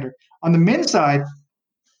with the standard. On the men's side,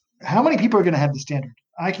 how many people are going to have the standard?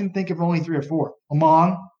 I can think of only 3 or 4.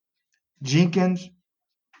 Among, Jenkins,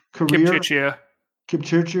 Career,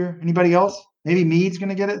 Kipchirchir. Anybody else? Maybe Mead's going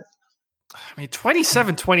to get it. I mean,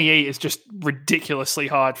 27:28 is just ridiculously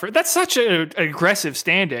hard that's such an aggressive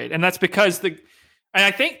standard, and that's because and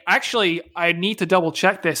I think actually I need to double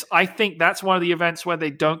check this. I think that's one of the events where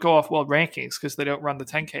they don't go off world rankings because they don't run the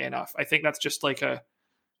 10K enough. I think that's just like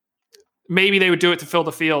maybe they would do it to fill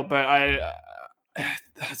the field, but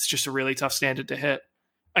that's just a really tough standard to hit.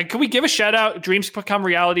 And can we give a shout out? Dreams become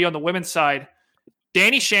reality on the women's side.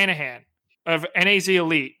 Danny Shanahan of NAZ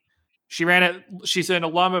Elite. She's an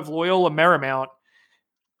alum of Loyola Marymount.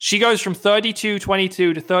 She goes from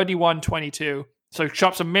 32:22 to 31:22. So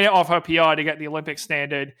chops a minute off her PR to get the Olympic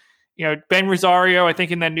standard. Ben Rosario, I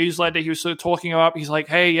think in their newsletter, he was sort of talking up. He's like,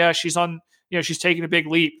 hey, yeah, she's taking a big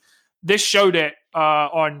leap. This showed it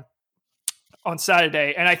on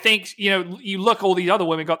Saturday. And I think, you look, all these other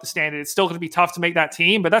women got the standard. It's still going to be tough to make that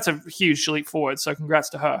team, but that's a huge leap forward. So congrats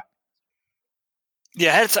to her.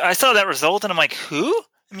 Yeah, I saw that result, and I'm like, who?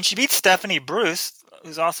 I mean, she beat Stephanie Bruce,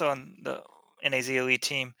 who's also on the NAZ Elite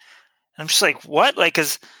team. And I'm just like, what? Like,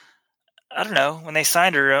 because, I don't know, when they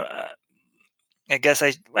signed her, I guess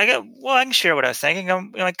I can share what I was thinking.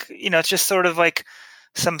 I'm like, it's just sort of like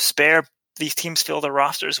some spare these teams fill their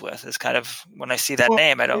rosters with is kind of when I see that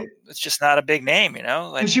name. It's just not a big name,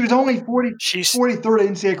 Like, and she was only 43rd at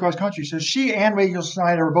NCAA cross country. So she and Rachel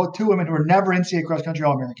Snyder are both two women who are never NCAA cross country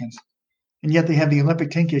All-Americans. And yet they have the Olympic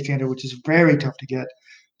 10K standard, which is very tough to get.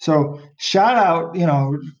 So shout out,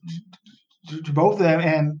 to both of them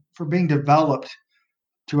and for being developed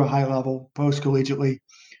to a high level post-collegiately.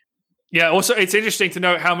 Yeah, also it's interesting to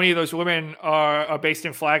note how many of those women are based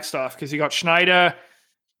in Flagstaff, because you got Schneider,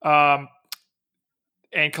 and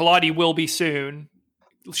Kaladi will be soon.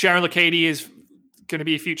 Sharon Lacady is going to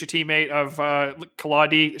be a future teammate of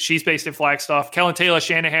Kaladi. She's based in Flagstaff. Kellen Taylor,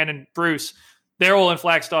 Shanahan, and Bruce, they're all in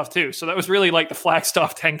Flagstaff too. So that was really like the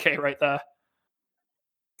Flagstaff 10K right there.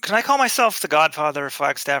 Can I call myself the godfather of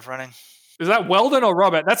Flagstaff running? Is that Weldon or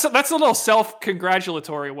Robert? That's a little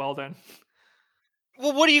self-congratulatory, Weldon.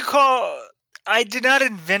 Well, what do you call? I did not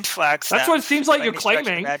invent Flagstaff. That's what it seems like you're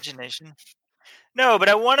claiming. Imagination. No, but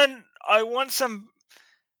I want some,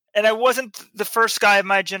 and I wasn't the first guy of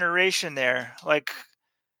my generation there. Like,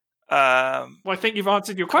 well, I think you've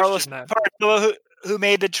answered your question then. Carlos, who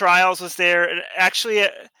made the trials, was there. And actually, a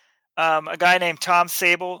guy named Tom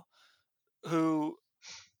Sable, who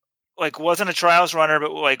wasn't a trials runner,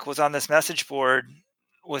 but was on this message board,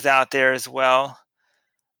 was out there as well.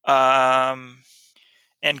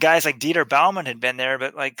 And guys like Dieter Baumann had been there,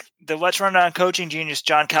 but the Let's Run On coaching genius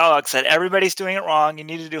John Kellogg said, everybody's doing it wrong. You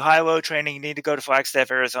need to do high-low training. You need to go to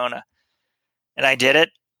Flagstaff, Arizona. And I did it.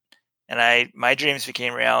 And my dreams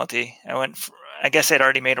became reality. I guess I'd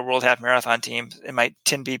already made a World Half Marathon team, and my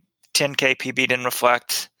 10K PB didn't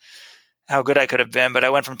reflect how good I could have been, but I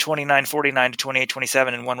went from 29:49 to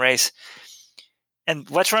 28:27 in one race. And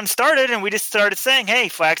Let's Run started, and we just started saying, hey,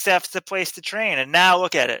 Flagstaff's the place to train. And now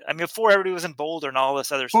look at it. I mean, before everybody was in Boulder and all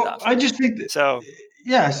this other stuff. I just think that, so.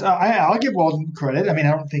 Yes, I'll give Weldon credit. I mean,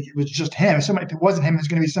 I don't think it was just him. If it wasn't him, it's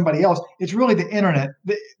going to be somebody else. It's really the internet.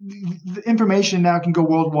 The information now can go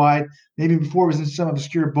worldwide. Maybe before it was in some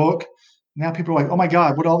obscure book. Now people are like, oh, my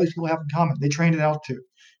God, what do all these people have in common? They trained at altitude.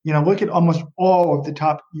 Look at almost all of the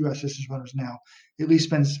top U.S. distance runners now. At least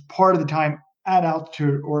spends part of the time at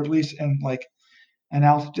altitude, or at least in an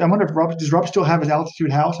altitude. I wonder if does Rob still have his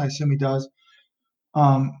altitude house? I assume he does.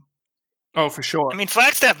 Oh, for sure. I mean,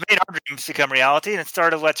 Flagstaff made our dreams become reality, and it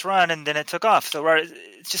started Let's Run, and then it took off. So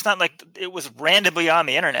it's just not like it was randomly on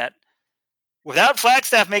the internet. Without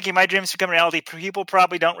Flagstaff making my dreams become reality, people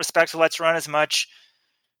probably don't respect Let's Run as much.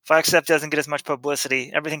 Flagstaff doesn't get as much publicity.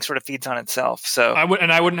 Everything sort of feeds on itself. So I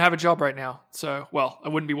wouldn't have a job right now. So, I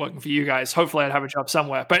wouldn't be working for you guys. Hopefully, I'd have a job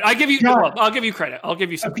somewhere. But I'll give you credit. I'll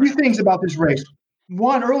give you some. A few things about this race.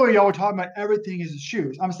 One, earlier y'all were talking about everything is the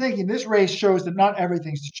shoes. I'm thinking this race shows that not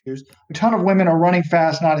everything's the shoes. A ton of women are running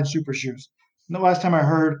fast, not in super shoes. The last time I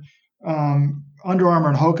heard, Under Armour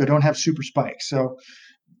and Hoka don't have super spikes. So,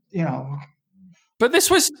 But this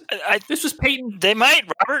was Peyton. They might,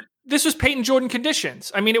 Robert. This was Peyton Jordan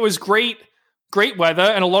conditions. I mean, it was great weather,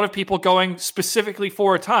 and a lot of people going specifically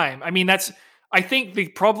for a time. I mean, I think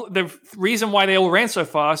the reason why they all ran so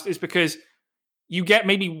fast is because you get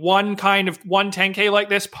maybe one 10K like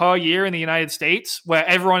this per year in the United States, where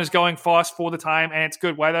everyone is going fast for the time, and it's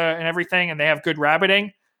good weather and everything, and they have good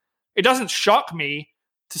rabbiting. It doesn't shock me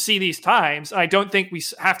to see these times. I don't think we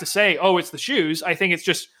have to say, oh, it's the shoes. I think it's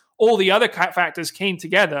just all the other factors came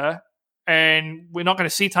together, and we're not going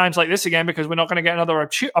to see times like this again because we're not going to get another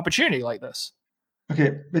opportunity like this.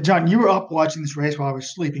 Okay, but John, you were up watching this race while I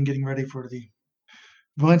was sleeping, getting ready for the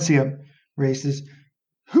Valencia races.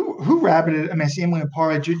 Who rabbited? I mean, I see Emily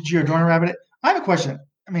Lepari, Gio Dorna rabbited. I have a question.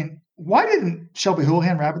 I mean, why didn't Shelby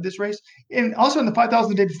Houlihan rabbit this race? And also in the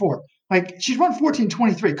 5,000 the day before, she's run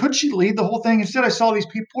 14:23. Couldn't she lead the whole thing? Instead, I saw these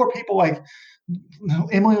poor people like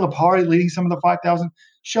Emily Lepari leading some of the 5,000.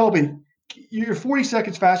 Shelby, you're 40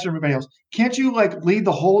 seconds faster than everybody else. Can't you lead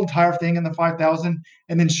the whole entire thing in the 5,000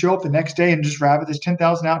 and then show up the next day and just rabbit this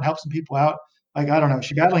 10,000 out and help some people out? I don't know. Is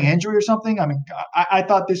she battling injury or something? I mean, I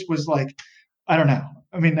thought this was I don't know.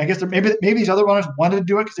 I mean, I guess maybe these other runners wanted to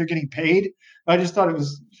do it because they're getting paid. But I just thought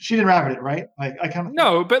she didn't rabbit it, right? Like I kind of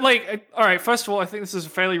no, but like, all right. First of all, I think this is a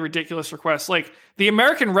fairly ridiculous request. Like the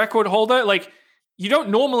American record holder, like you don't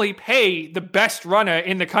normally pay the best runner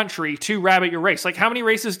in the country to rabbit your race. Like how many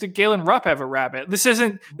races did Galen Rupp ever rabbit? This just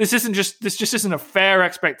isn't a fair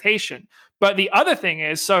expectation. But the other thing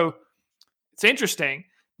is, so it's interesting.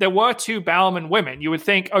 There were 2 Bowerman women. You would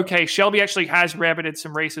think, okay, Shelby actually has rabbited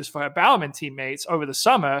some races for her Bowerman teammates over the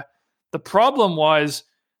summer. The problem was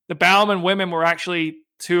the Bowerman women were actually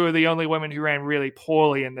 2 of the only women who ran really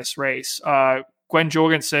poorly in this race. Gwen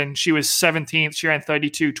Jorgensen, she was 17th. She ran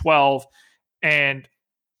 32:12. And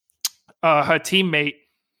her teammate,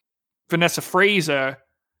 Vanessa Fraser,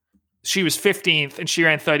 she was 15th and she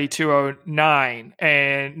ran 32:09,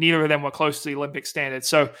 and neither of them were close to the Olympic standard.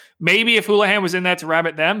 So maybe if Houlihan was in there to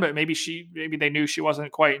rabbit them, but maybe they knew she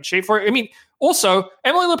wasn't quite in shape for it. I mean, also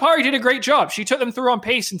Emily Lipari did a great job. She took them through on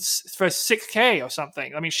pace for 6K or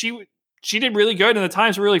something. I mean, she did really good, and the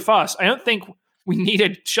times were really fast. I don't think we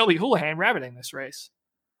needed Shelby Houlihan rabbiting this race.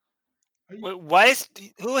 Why is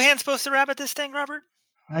Houlihan supposed to rabbit this thing, Robert?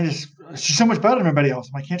 She's so much better than everybody else.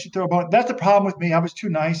 Why can't she throw a bone? That's the problem with me. I was too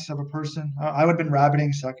nice of a person. I would have been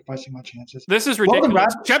rabbiting, sacrificing my chances. This is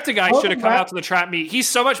ridiculous. Cheptegei should have come out to the trap meet. He's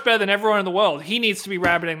so much better than everyone in the world. He needs to be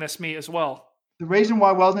rabbiting this meet as well. The reason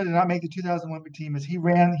why Weldon did not make the 2000 Olympic team is he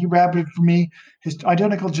rabbited for me his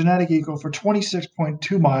identical genetic equal for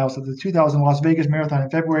 26.2 miles of the 2000 Las Vegas Marathon in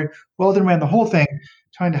February. Weldon ran the whole thing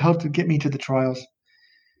trying to help to get me to the trials.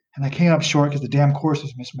 And I came up short because the damn course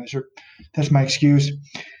was mismeasured. That's my excuse.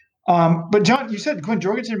 But John, you said Gwen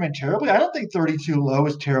Jorgensen ran terribly. I don't think 32 low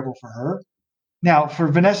is terrible for her. Now, for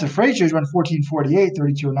Vanessa Fraser, who's run 14:48,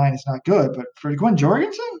 32:09 is not good. But for Gwen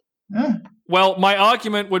Jorgensen? Well, my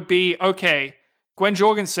argument would be, okay, Gwen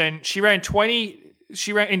Jorgensen, she ran in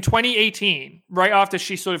 2018, right after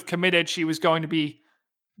she sort of committed she was going to be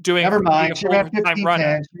doing. Never mind. She ran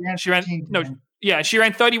 15:10. She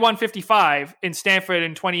ran 31:55 in Stanford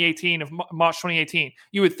in 2018 of March 2018.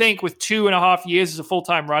 You would think with 2.5 years as a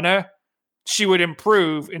full-time runner, she would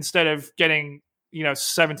improve instead of getting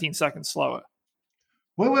 17 seconds slower.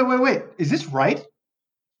 Wait. Is this right?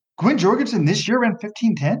 Gwen Jorgensen this year ran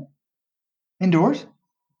 15:10 indoors?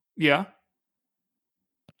 Yeah.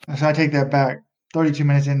 So I take that back. 32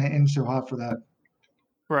 minutes in so hot for that.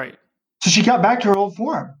 Right. So she got back to her old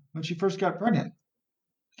form when she first got pregnant.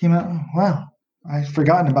 Came out, wow. I've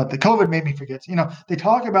forgotten about the COVID made me forget. They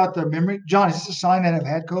talk about the memory. John, is this a sign that I've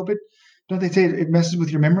had COVID? Don't they say it messes with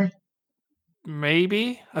your memory?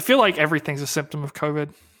 Maybe. I feel like everything's a symptom of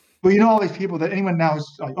COVID. Well, all these people that anyone now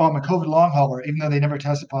is like, oh, I'm a COVID long hauler, even though they never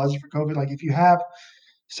tested positive for COVID. Like if you have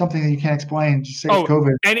something that you can't explain, just say it's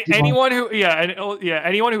COVID. Anyone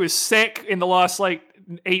who is sick in the last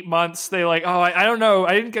 8 months, they I don't know.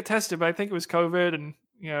 I didn't get tested, but I think it was COVID. And,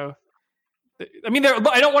 I mean,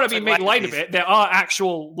 I don't want to be making light of it. There are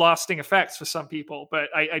actual lasting effects for some people, but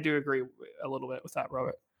I do agree a little bit with that,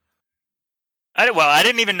 Robert. I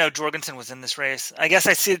didn't even know Jorgensen was in this race. I guess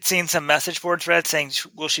I seen some message board threads saying,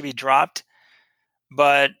 will she be dropped?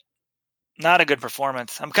 But not a good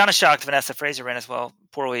performance. I'm kind of shocked Vanessa Fraser ran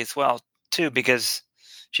poorly as well, too, because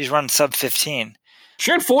she's run sub 15.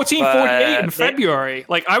 She ran 14:48 in February.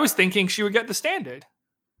 I was thinking she would get the standard.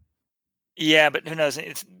 Yeah, but who knows?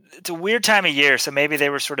 It's a weird time of year, so maybe they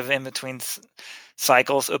were sort of in between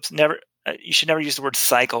cycles. Oops, never. You should never use the word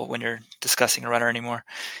cycle when you're discussing a runner anymore.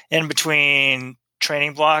 In between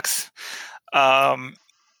training blocks. Well,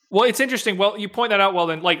 it's interesting. Well, you point that out. Well,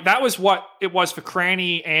 then, that was what it was for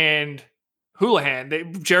Cranny and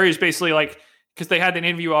Houlihan. Jerry is basically because they had an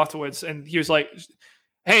interview afterwards, and he was like,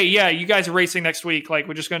 hey, yeah, you guys are racing next week.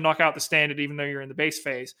 We're just going to knock out the standard, even though you're in the base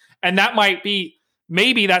phase. And that might be.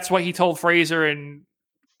 Maybe that's what he told Fraser and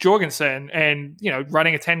Jorgensen. And,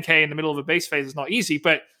 running a 10K in the middle of a base phase is not easy.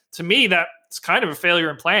 But to me, that's kind of a failure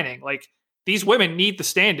in planning. These women need the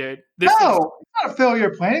standard. It's not a failure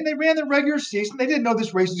of planning. They ran the regular season. They didn't know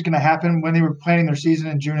this race was going to happen when they were planning their season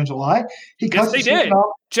in June and July. Yes, they did.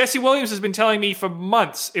 Jesse Williams has been telling me for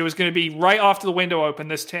months it was going to be right after the window open.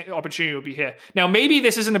 This opportunity will be here. Now, maybe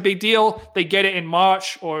this isn't a big deal. They get it in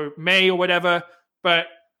March or May or whatever. But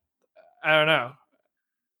I don't know.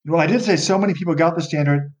 Well, I did say so many people got the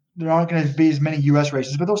standard. There aren't going to be as many U.S.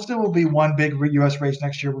 races, but there still will be one big U.S. race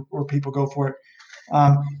next year where people go for it.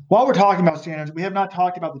 While we're talking about standards, we have not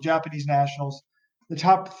talked about the Japanese nationals. The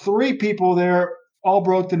top 3 people there all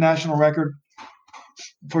broke the national record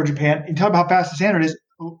for Japan. You talk about how fast the standard is.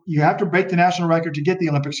 You have to break the national record to get the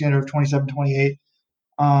Olympic standard of 27:28.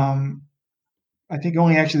 I think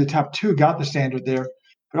only actually the top 2 got the standard there,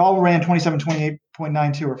 but all ran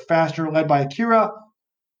 27:28.92 or faster, led by Akira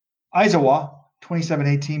Aizawa,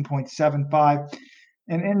 27:18.75.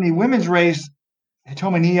 And in the women's race,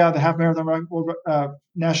 Hitomi Nia, the half marathon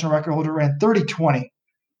national record holder, ran 30:20,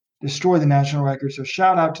 destroyed the national record. So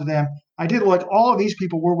shout out to them. I did look. All of these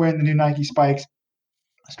people were wearing the new Nike Spikes.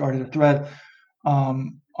 I started a thread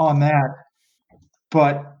on that.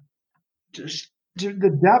 But just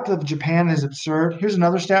the depth of Japan is absurd. Here's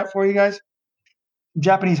another stat for you guys.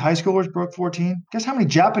 Japanese high schoolers broke 14. Guess how many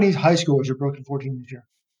Japanese high schoolers are broken 14 this year?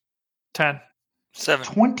 10. 7.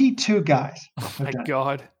 22 guys. Oh my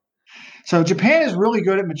God. So Japan is really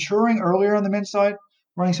good at maturing earlier on the men's side,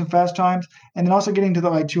 running some fast times, and then also getting to the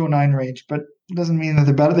 209 range. But it doesn't mean that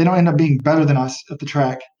they're better. They don't end up being better than us at the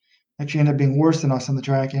track. Actually end up being worse than us on the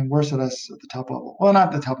track and worse than us at the top level. Well,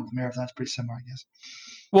 not the top of the marathon. It's pretty similar, I guess.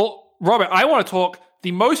 Well, Robert, I want to talk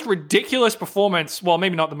the most ridiculous performance. Well,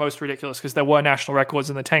 maybe not the most ridiculous because there were national records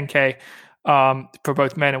in the 10K for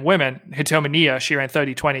both men and women. Hitomi Nia, she ran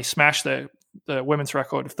 30:20, smashed the women's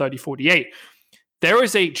record of 30:48. There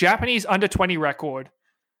is a Japanese under 20 record,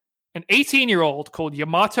 an 18-year-old called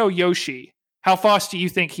Yamato Yoshi. How fast do you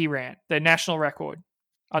think he ran? The national record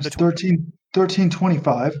under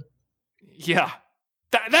 13:25. Yeah.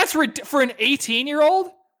 That's for an 18-year-old?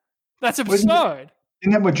 That's absurd.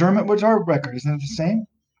 Isn't that what's our record? Isn't it the same?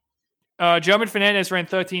 German Fernandez ran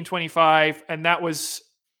 13:25, and that was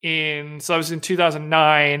in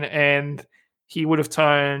 2009, and he would have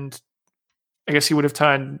turned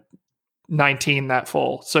 19 that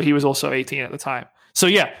fall. So he was also 18 at the time. So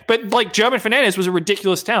yeah, but like German Fernandez was a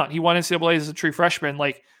ridiculous talent. He won NCAA as a true freshman.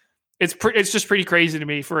 Like it's just pretty crazy to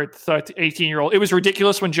me for a 18-year-old. It was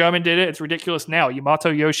ridiculous when German did it. It's ridiculous now. Yamato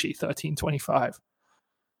Yoshi, 13:25.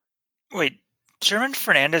 Wait, German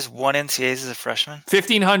Fernandez won NCAAs as a freshman?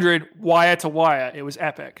 1500 wire to wire. It was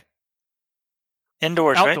epic.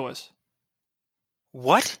 Outdoors,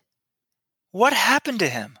 right? What happened to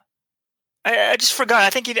him? I just forgot.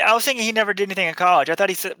 I was thinking he never did anything in college. I thought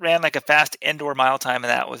he ran like a fast indoor mile time and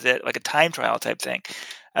that was it, like a time trial type thing.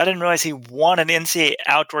 I didn't realize he won an NCAA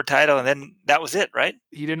outdoor title and then that was it, right?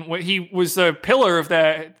 He didn't. He was the pillar of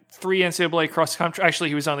the 3 NCAA cross country. Actually,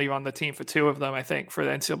 he was only on the team for 2 of them, I think, for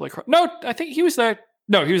the NCAA cross. No, I think he was there.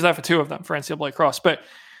 No, he was there for 2 of them for NCAA cross. But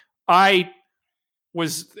I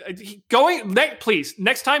was going please.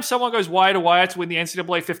 Next time someone goes wire to wire to win the NCAA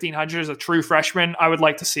 1500 as a true freshman, I would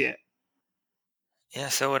like to see it. Yeah,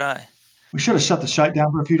 so would I. We should have shut the site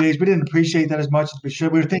down for a few days. We didn't appreciate that as much as we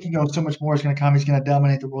should. We were thinking, so much more is going to come. He's going to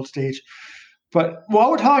dominate the world stage. But while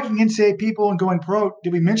we're talking NCAA people and going pro,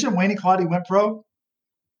 did we mention Wayne Claudia went pro?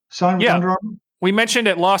 Signed with Under Armour? We mentioned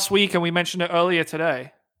it last week and we mentioned it earlier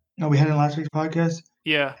today. No, we had it in last week's podcast?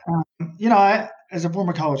 Yeah. I, as a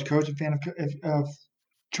former college coach and fan of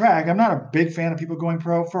track, I'm not a big fan of people going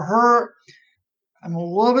pro. For her, I'm a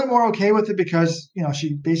little bit more okay with it because,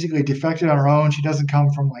 she basically defected on her own. She doesn't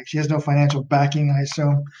come from she has no financial backing, I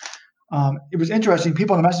assume. It was interesting.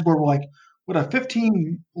 People on the message board were like, would a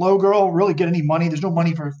 15 low girl really get any money? There's no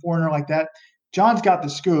money for a foreigner like that. John's got the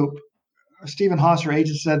scoop. Stephen Haas, her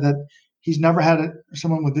agent, said that he's never had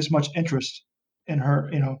someone with this much interest in her,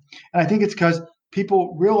 And I think it's because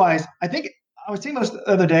people realize, I think I was saying this the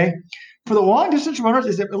other day, for the long distance runners,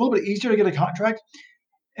 is it a little bit easier to get a contract?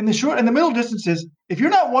 In the middle distances, if you're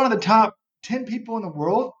not one of the top 10 people in the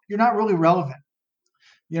world, you're not really relevant,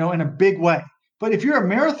 in a big way. But if you're a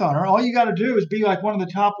marathoner, all you got to do is be like one of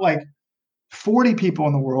the top 40 people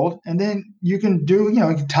in the world, and then you can do,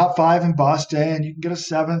 top 5 in Boston, you can get a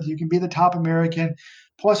 7th, you can be the top American.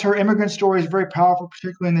 Plus, her immigrant story is very powerful,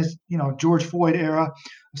 particularly in this, George Floyd era.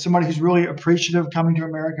 Somebody who's really appreciative of coming to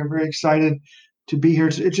America, very excited to be here.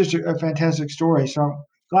 It's just a fantastic story. So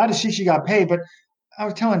glad to see she got paid, but I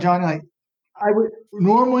was telling John,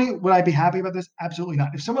 would I be happy about this? Absolutely not.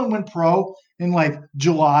 If someone went pro in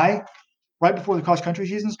July, right before the cross country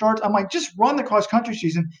season starts, I'm just run the cross country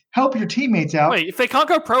season, help your teammates out. Wait, if they can't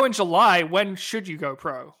go pro in July, when should you go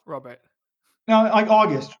pro, Robert? No,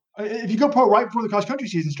 August. If you go pro right before the cross country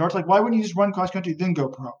season starts, why wouldn't you just run cross country then go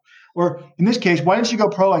pro? Or in this case, why didn't she go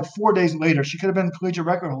pro 4 days later? She could have been the collegiate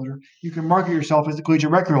record holder. You can market yourself as the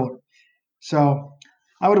collegiate record holder. So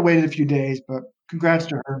I would have waited a few days, but congrats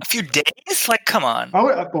to her. A few days? Come on.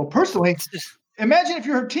 Personally, imagine if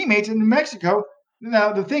you're her teammates in New Mexico.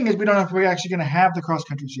 Now, the thing is, we don't know if we're actually going to have the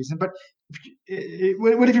cross-country season, but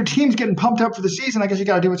what if your team's getting pumped up for the season? I guess you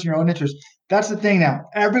got to do what's in your own interest. That's the thing now.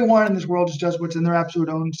 Everyone in this world just does what's in their absolute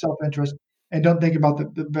own self-interest and don't think about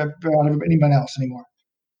the anyone else anymore.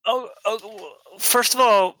 First of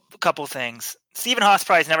all, a couple of things. Stephen Haas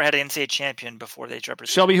probably never had an NCAA champion before they represented.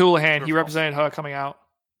 Shelby Houlihan, he represented her coming out.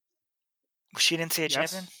 Was she an NCAA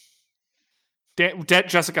champion?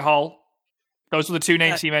 Jessica Hull. Those are the two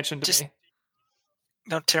names he mentioned to me.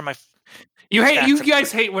 Don't tear my. You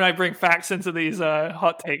guys hate when I bring facts into these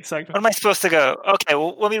hot take segments. What am I supposed to go? Okay,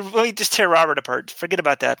 well let me just tear Robert apart. Forget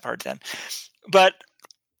about that part then. But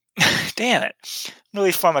damn it, I'm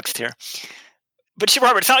really flummoxed here. But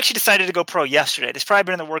Robert, it's not like she decided to go pro yesterday. This probably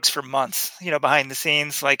been in the works for months, behind the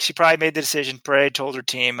scenes. Like she probably made the decision, told her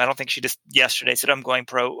team. I don't think she just yesterday said, I'm going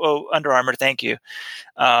pro. Oh, Under Armour, thank you.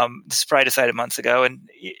 This is probably decided months ago. And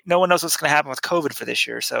no one knows what's going to happen with COVID for this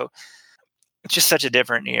year. So it's just such a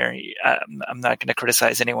different year. I'm not going to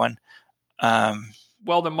criticize anyone.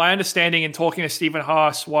 Well, my understanding in talking to Stephen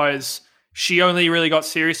Haas was she only really got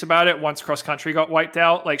serious about it once cross country got wiped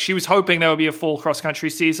out. Like she was hoping there would be a full cross country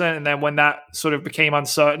season. And then when that sort of became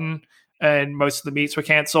uncertain and most of the meets were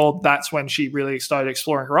canceled, that's when she really started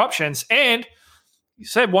exploring her options. And you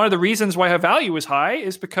said one of the reasons why her value was high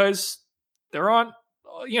is because there aren't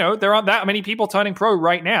that many people turning pro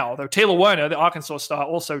right now. Though Taylor Werner, the Arkansas star,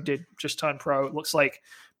 also did just turn pro. It looks like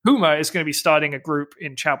Puma is going to be starting a group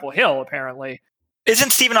in Chapel Hill, apparently.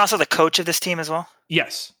 Isn't Stephen also the coach of this team as well?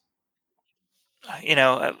 Yes.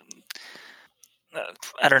 I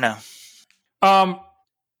don't know. I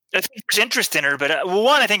think there's interest in her, but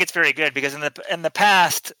one, I think it's very good because in the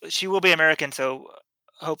past she will be American, so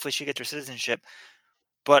hopefully she gets her citizenship.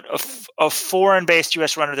 But a foreign-based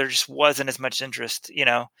U.S. runner, there just wasn't as much interest,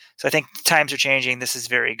 So I think times are changing. This is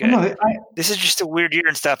very good. No, this is just a weird year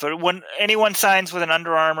and stuff. But when anyone signs with an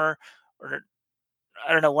Under Armour or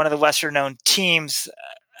I don't know, one of the lesser-known teams,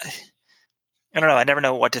 I don't know. I never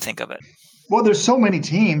know what to think of it. Well, there's so many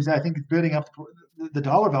teams that I think it's building up the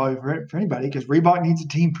dollar value for anybody because Reebok needs a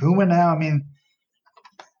team, Puma now.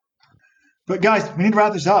 But guys, we need to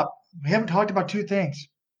wrap this up. We haven't talked about two things.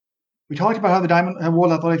 We talked about how the Diamond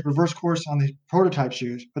World Athletics reverse course on the prototype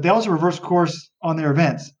shoes, but they also reverse course on their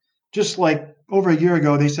events. Just like over a year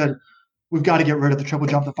ago, they said, we've got to get rid of the triple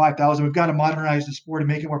jump to 5,000. We've got to modernize the sport and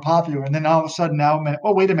make it more popular. And then all of a sudden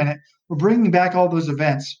wait a minute. We're bringing back all those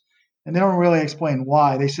events. And they don't really explain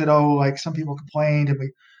why. They said, some people complained and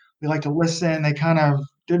we like to listen. They kind of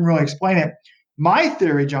didn't really explain it. My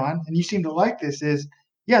theory, John, and you seem to like this, is,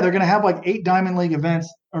 they're going to have like 8 Diamond League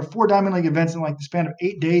events or 4 Diamond League events in like the span of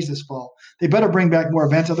 8 days this fall. They better bring back more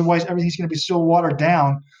events. Otherwise, everything's going to be so watered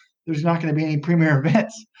down. There's not going to be any premier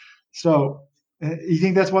events. So you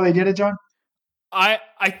think that's why they did it, John? I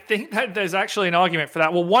think that there's actually an argument for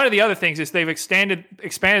that. Well, one of the other things is they've expanded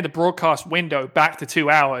the broadcast window back to 2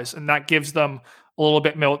 hours, and that gives them a little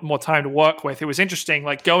bit more time to work with. It was interesting,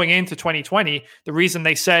 like going into 2020, the reason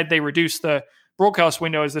they said they reduced the broadcast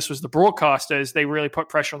window is this was the broadcasters. They really put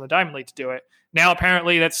pressure on the Diamond League to do it. Now,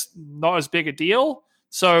 apparently, that's not as big a deal.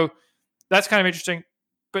 So that's kind of interesting.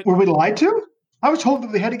 But were we lied to? I was told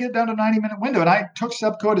that they had to get down to a 90-minute window, and I took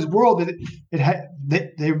Subco at his word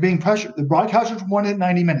that they were being pressured. The broadcasters wanted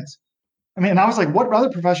 90 minutes. And I was like, what other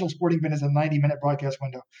professional sporting event is a 90-minute broadcast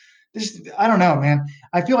window? I don't know, man.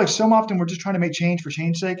 I feel like so often we're just trying to make change for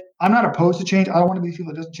change's sake. I'm not opposed to change. I don't want to be the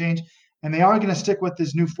people that doesn't change. And they are going to stick with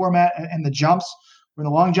this new format and the jumps. For the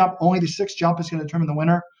long jump, only the 6th jump is going to determine the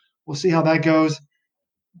winner. We'll see how that goes.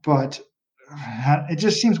 But it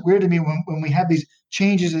just seems weird to me when we have these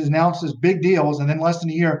changes announced as big deals, and then less than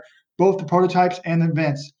a year, both the prototypes and the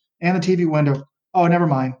events and the TV window, never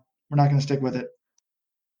mind. We're not going to stick with it.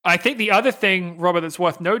 I think the other thing, Robert, that's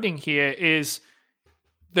worth noting here is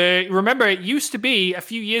remember, it used to be a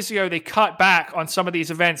few years ago, they cut back on some of these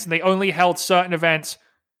events and they only held certain events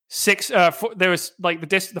there was like the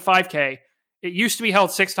 5K. It used to be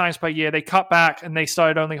held 6 times per year. They cut back and they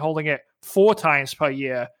started only holding it 4 times per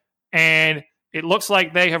year. And it looks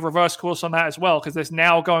like they have reversed course on that as well, because there's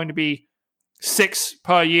now going to be 6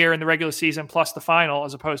 per year in the regular season plus the final,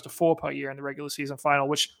 as opposed to 4 per year in the regular season final,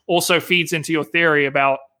 which also feeds into your theory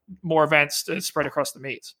about more events to spread across the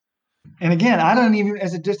meets. And again, I don't even,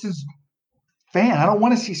 as a distance fan, I don't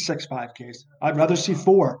want to see 6 5Ks. I'd rather see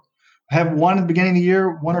 4. Have 1 at the beginning of the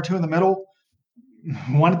year, 1 or 2 in the middle,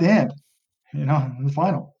 1 at the end, in the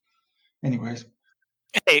final. Anyways.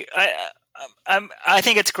 Hey, I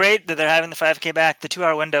think it's great that they're having the 5K back. The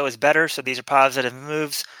 2-hour window is better, so these are positive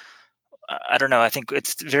moves. I don't know. I think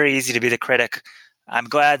it's very easy to be the critic. I'm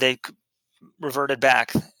glad they reverted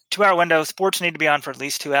back. 2-hour window, sports need to be on for at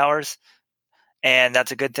least 2 hours, and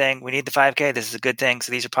that's a good thing. We need the 5K. This is a good thing.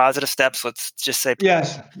 So these are positive steps. Let's just say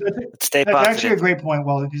yes. Let's stay that's positive. Actually a great point,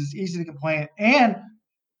 Will, because it's easy to complain. And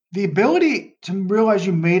the ability to realize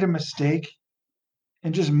you made a mistake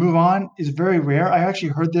and just move on is very rare. I actually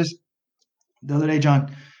heard this the other day,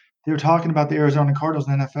 John. They were talking about the Arizona Cardinals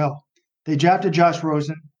in the NFL. They drafted Josh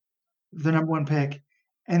Rosen, the number 1 pick.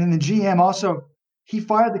 And then the GM also, he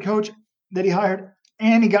fired the coach that he hired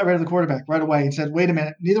and he got rid of the quarterback right away and said, wait a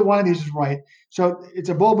minute, neither one of these is right. So it's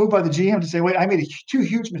a bold move by the GM to say, wait, I made two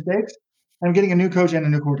huge mistakes. I'm getting a new coach and a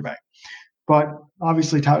new quarterback. But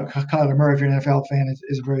obviously, Kyler Murray, if you're an NFL fan,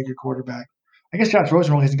 is a very good quarterback. I guess Josh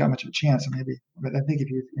Rosen really hasn't got much of a chance. But I think if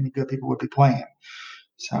he was any good, people would be playing him.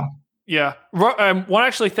 So. Yeah. One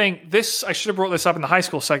actually thing, I should have brought this up in the high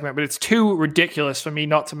school segment, but it's too ridiculous for me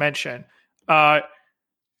not to mention.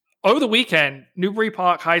 Over the weekend, Newbury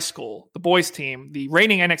Park High School, the boys team, the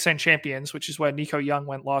reigning NXN champions, which is where Nico Young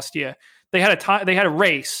went last year, they had a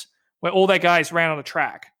race where all their guys ran on a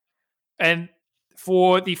track. And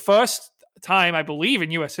for the first time, I believe,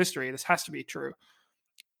 in U.S. history, this has to be true,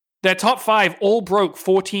 their top 5 all broke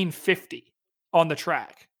 14:50 on the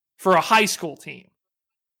track for a high school team.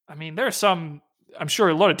 I mean, I'm sure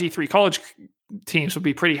a lot of D3 college teams would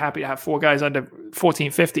be pretty happy to have 4 guys under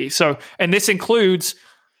 14:50. So, and this includes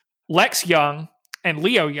Lex Young and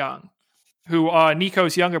Leo Young, who are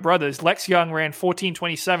Nico's younger brothers. Lex Young ran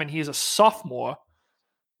 14:27. He is a sophomore.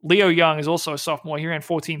 Leo Young is also a sophomore. He ran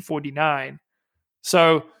 14:49.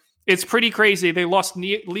 So it's pretty crazy. They lost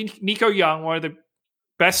Nico Young, one of the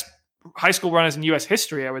best high school runners in U.S.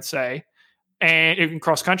 history, I would say, and in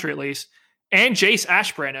cross country at least. And Jace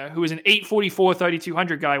Ashbrenner, who is an 8:44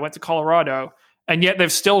 3,200 guy, went to Colorado, and yet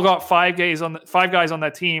they've still got 5 guys on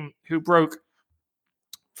that team who broke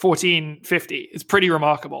 14:50. It's pretty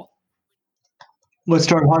remarkable. Let's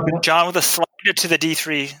start harping. John with a slight to the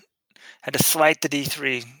D3, had to slight the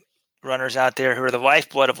D3 runners out there who are the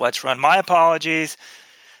lifeblood of Let's Run. My apologies.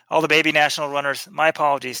 All the baby national runners, my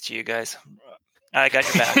apologies to you guys. I got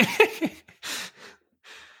your back.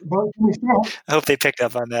 I hope they picked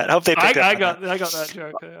up on that. I got that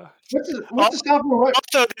joke. Yeah. What's the sophomore?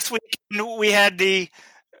 Also, this week we had the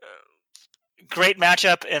great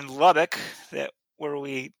matchup in Lubbock where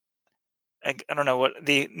I don't know what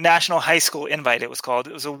the National High School Invite it was called.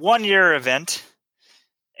 It was a 1-year event,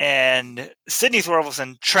 and Sydney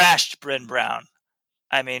Thorvaldsen trashed Bryn Brown.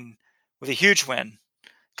 I mean, with a huge win,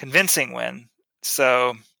 convincing win.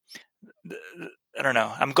 So I don't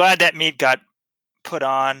know. I'm glad that meet got put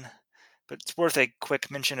on, but it's worth a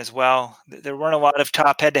quick mention as well. There weren't a lot of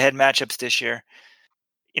top head-to-head matchups this year.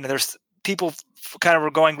 There's people kind of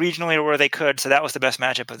were going regionally or where they could, so that was the best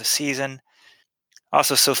matchup of the season.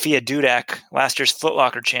 Also, Sophia Dudak, last year's Foot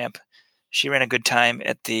Locker champ, she ran a good time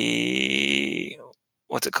at the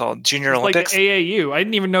what's it called, Junior Olympics. Like the AAU. I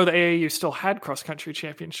didn't even know the AAU still had cross-country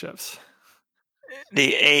championships.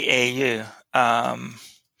 The AAU.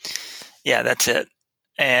 Yeah, that's it.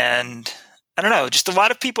 And I don't know, just a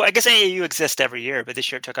lot of people. I guess AAU exists every year, but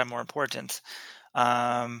this year it took on more importance.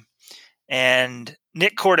 And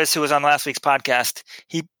Nick Cordes, who was on last week's podcast,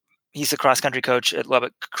 he's the cross-country coach at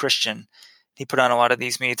Lubbock Christian. He put on a lot of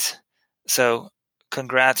these meets. So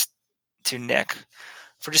congrats to Nick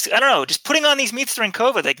for just putting on these meets during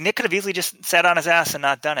COVID. Like, Nick could have easily just sat on his ass and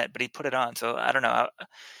not done it, but he put it on. So I don't know.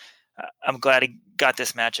 I'm glad he got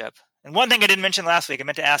this matchup. And one thing I didn't mention last week, I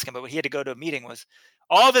meant to ask him, but when he had to go to a meeting, was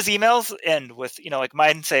all of his emails end with, like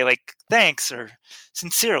mine say like thanks or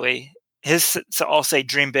sincerely. His all say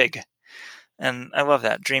dream big. And I love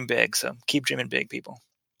that. Dream big. So keep dreaming big, people.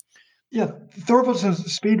 Yeah.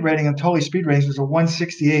 Thorvaldsen's speed rating on Tully speed ratings was a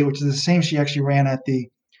 168, which is the same she actually ran at the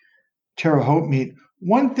Terre Haute meet.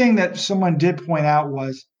 One thing that someone did point out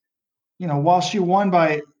was, while she won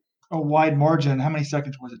by a wide margin, how many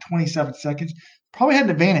seconds was it? 27 seconds. Probably had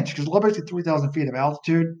an advantage because Lubbock's at 3,000 feet of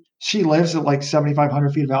altitude. She lives at like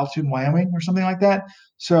 7,500 feet of altitude in Wyoming or something like that.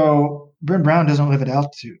 So Bryn Brown doesn't live at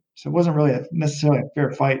altitude. So it wasn't really necessarily a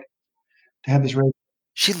fair fight to have this race.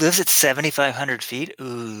 She lives at 7,500 feet?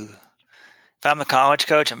 Ooh. If I'm a college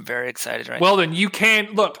coach, I'm very excited right now. Well, then you can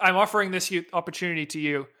 – look, I'm offering this opportunity to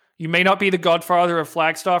you. You may not be the godfather of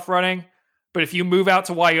Flagstaff running, but if you move out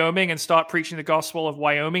to Wyoming and start preaching the gospel of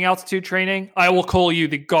Wyoming altitude training, I will call you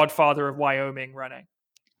the godfather of Wyoming running.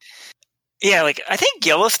 Yeah, like I think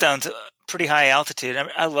Yellowstone's a pretty high altitude.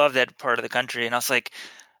 I love that part of the country. And I was like,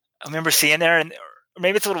 I remember seeing there, and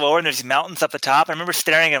maybe it's a little lower, and there's mountains up the top. I remember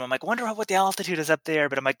staring at them. I'm like, I wonder what the altitude is up there.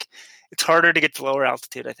 But I'm like, it's harder to get to lower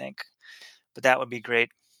altitude, I think. But that would be great.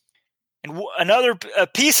 And a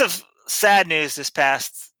piece of sad news this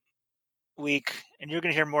past week, and you're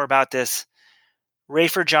going to hear more about this.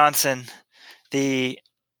 Rafer Johnson, the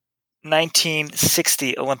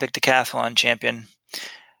 1960 Olympic decathlon champion,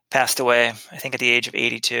 passed away, I think at the age of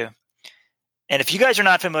 82. And if you guys are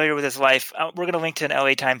not familiar with his life, we're going to link to an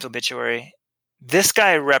LA Times obituary. This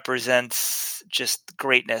guy represents just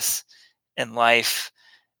greatness in life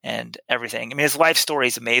and everything. I mean, his life story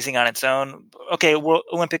is amazing on its own. Okay,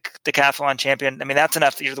 Olympic decathlon champion. I mean, that's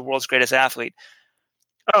enough that you're the world's greatest athlete.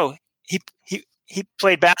 Oh, he he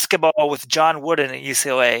played basketball with John Wooden at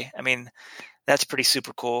UCLA. I mean, that's pretty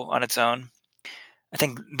super cool on its own. I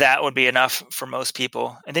think that would be enough for most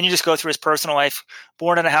people. And then you just go through his personal life.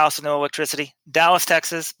 Born in a house with no electricity. Dallas,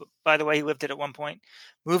 Texas. By the way, he lived it at one point.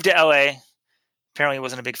 Moved to LA. Apparently he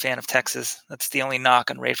wasn't a big fan of Texas. That's the only knock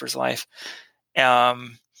on Rafer's life.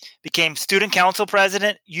 Became student council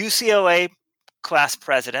president, UCLA class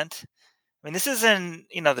president. I mean, this is in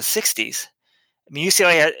the 60s. I mean,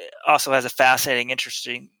 UCLA also has a fascinating,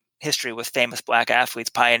 interesting history with famous black athletes,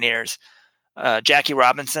 pioneers. Jackie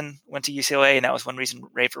Robinson went to UCLA, and that was one reason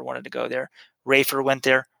Rafer wanted to go there. Rafer went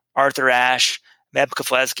there. Arthur Ashe, Meb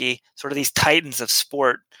Keflezighi, sort of these titans of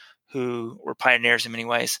sport who were pioneers in many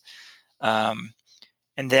ways.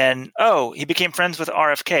 And then, he became friends with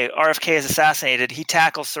RFK. RFK is assassinated. He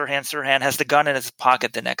tackles Sirhan. Sirhan has the gun in his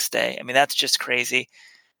pocket the next day. I mean, that's just crazy.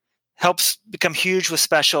 Helps become huge with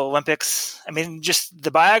Special Olympics. I mean, just the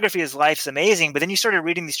biography of his life is amazing. But then you started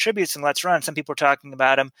reading these tributes in Let's Run. Some people were talking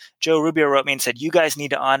about him. Joe Rubio wrote me and said, you guys need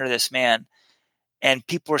to honor this man. And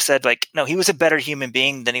people were said, like, no, he was a better human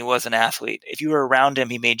being than he was an athlete. If you were around him,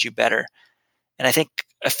 he made you better. And I think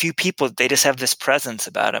a few people, they just have this presence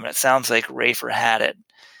about him. And it sounds like Rafer had it.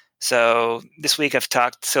 So this week I've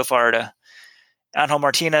talked so far to Angel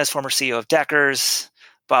Martinez, former CEO of Deckers,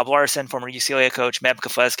 Bob Larson, former UCLA coach, Meb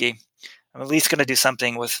Keflezighi. I'm at least going to do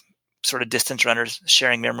something with sort of distance runners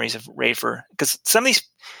sharing memories of Rafer, because some of these,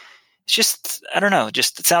 it's just, I don't know,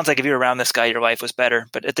 just it sounds like if you were around this guy, your life was better.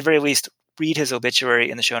 But at the very least, read his obituary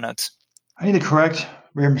in the show notes. I need to correct a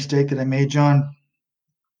rare mistake that I made, John.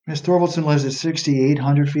 Miss Thorvaldsen lives at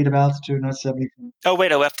 6,800 feet of altitude, not 70. Oh,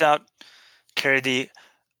 wait, I left out, carried the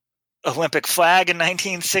Olympic flag in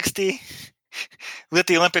 1960, lit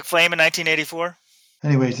the Olympic flame in 1984.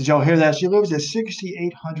 Anyways, did y'all hear that? She lives at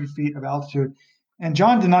 6,800 feet of altitude. And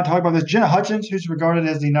John did not talk about this. Jenna Hutchins, who's regarded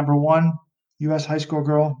as the number one U.S. high school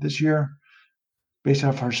girl this year, based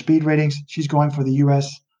off her speed ratings, she's going for the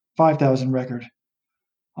U.S. 5,000 record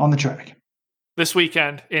on the track. This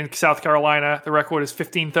weekend in South Carolina, the record is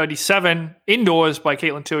 15:37 indoors by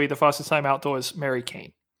Caitlin Toohey, the fastest time outdoors, Mary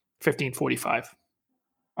Kane, 15:45.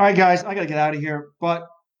 All right, guys, I got to get out of here. But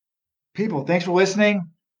people, thanks for listening.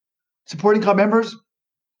 Supporting club members,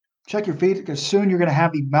 check your feed, because soon you're going to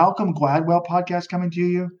have the Malcolm Gladwell podcast coming to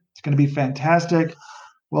you. It's going to be fantastic.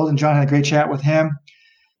 Weldon John had a great chat with him.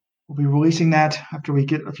 We'll be releasing that after we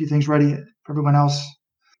get a few things ready for everyone else,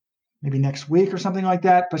 maybe next week or something like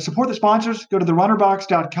that. But support the sponsors. Go to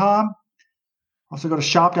therunnerbox.com. Also go to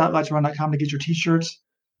shop.letsrun.com to get your t-shirts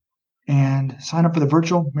and sign up for the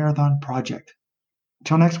Virtual Marathon Project.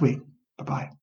 Until next week, bye-bye.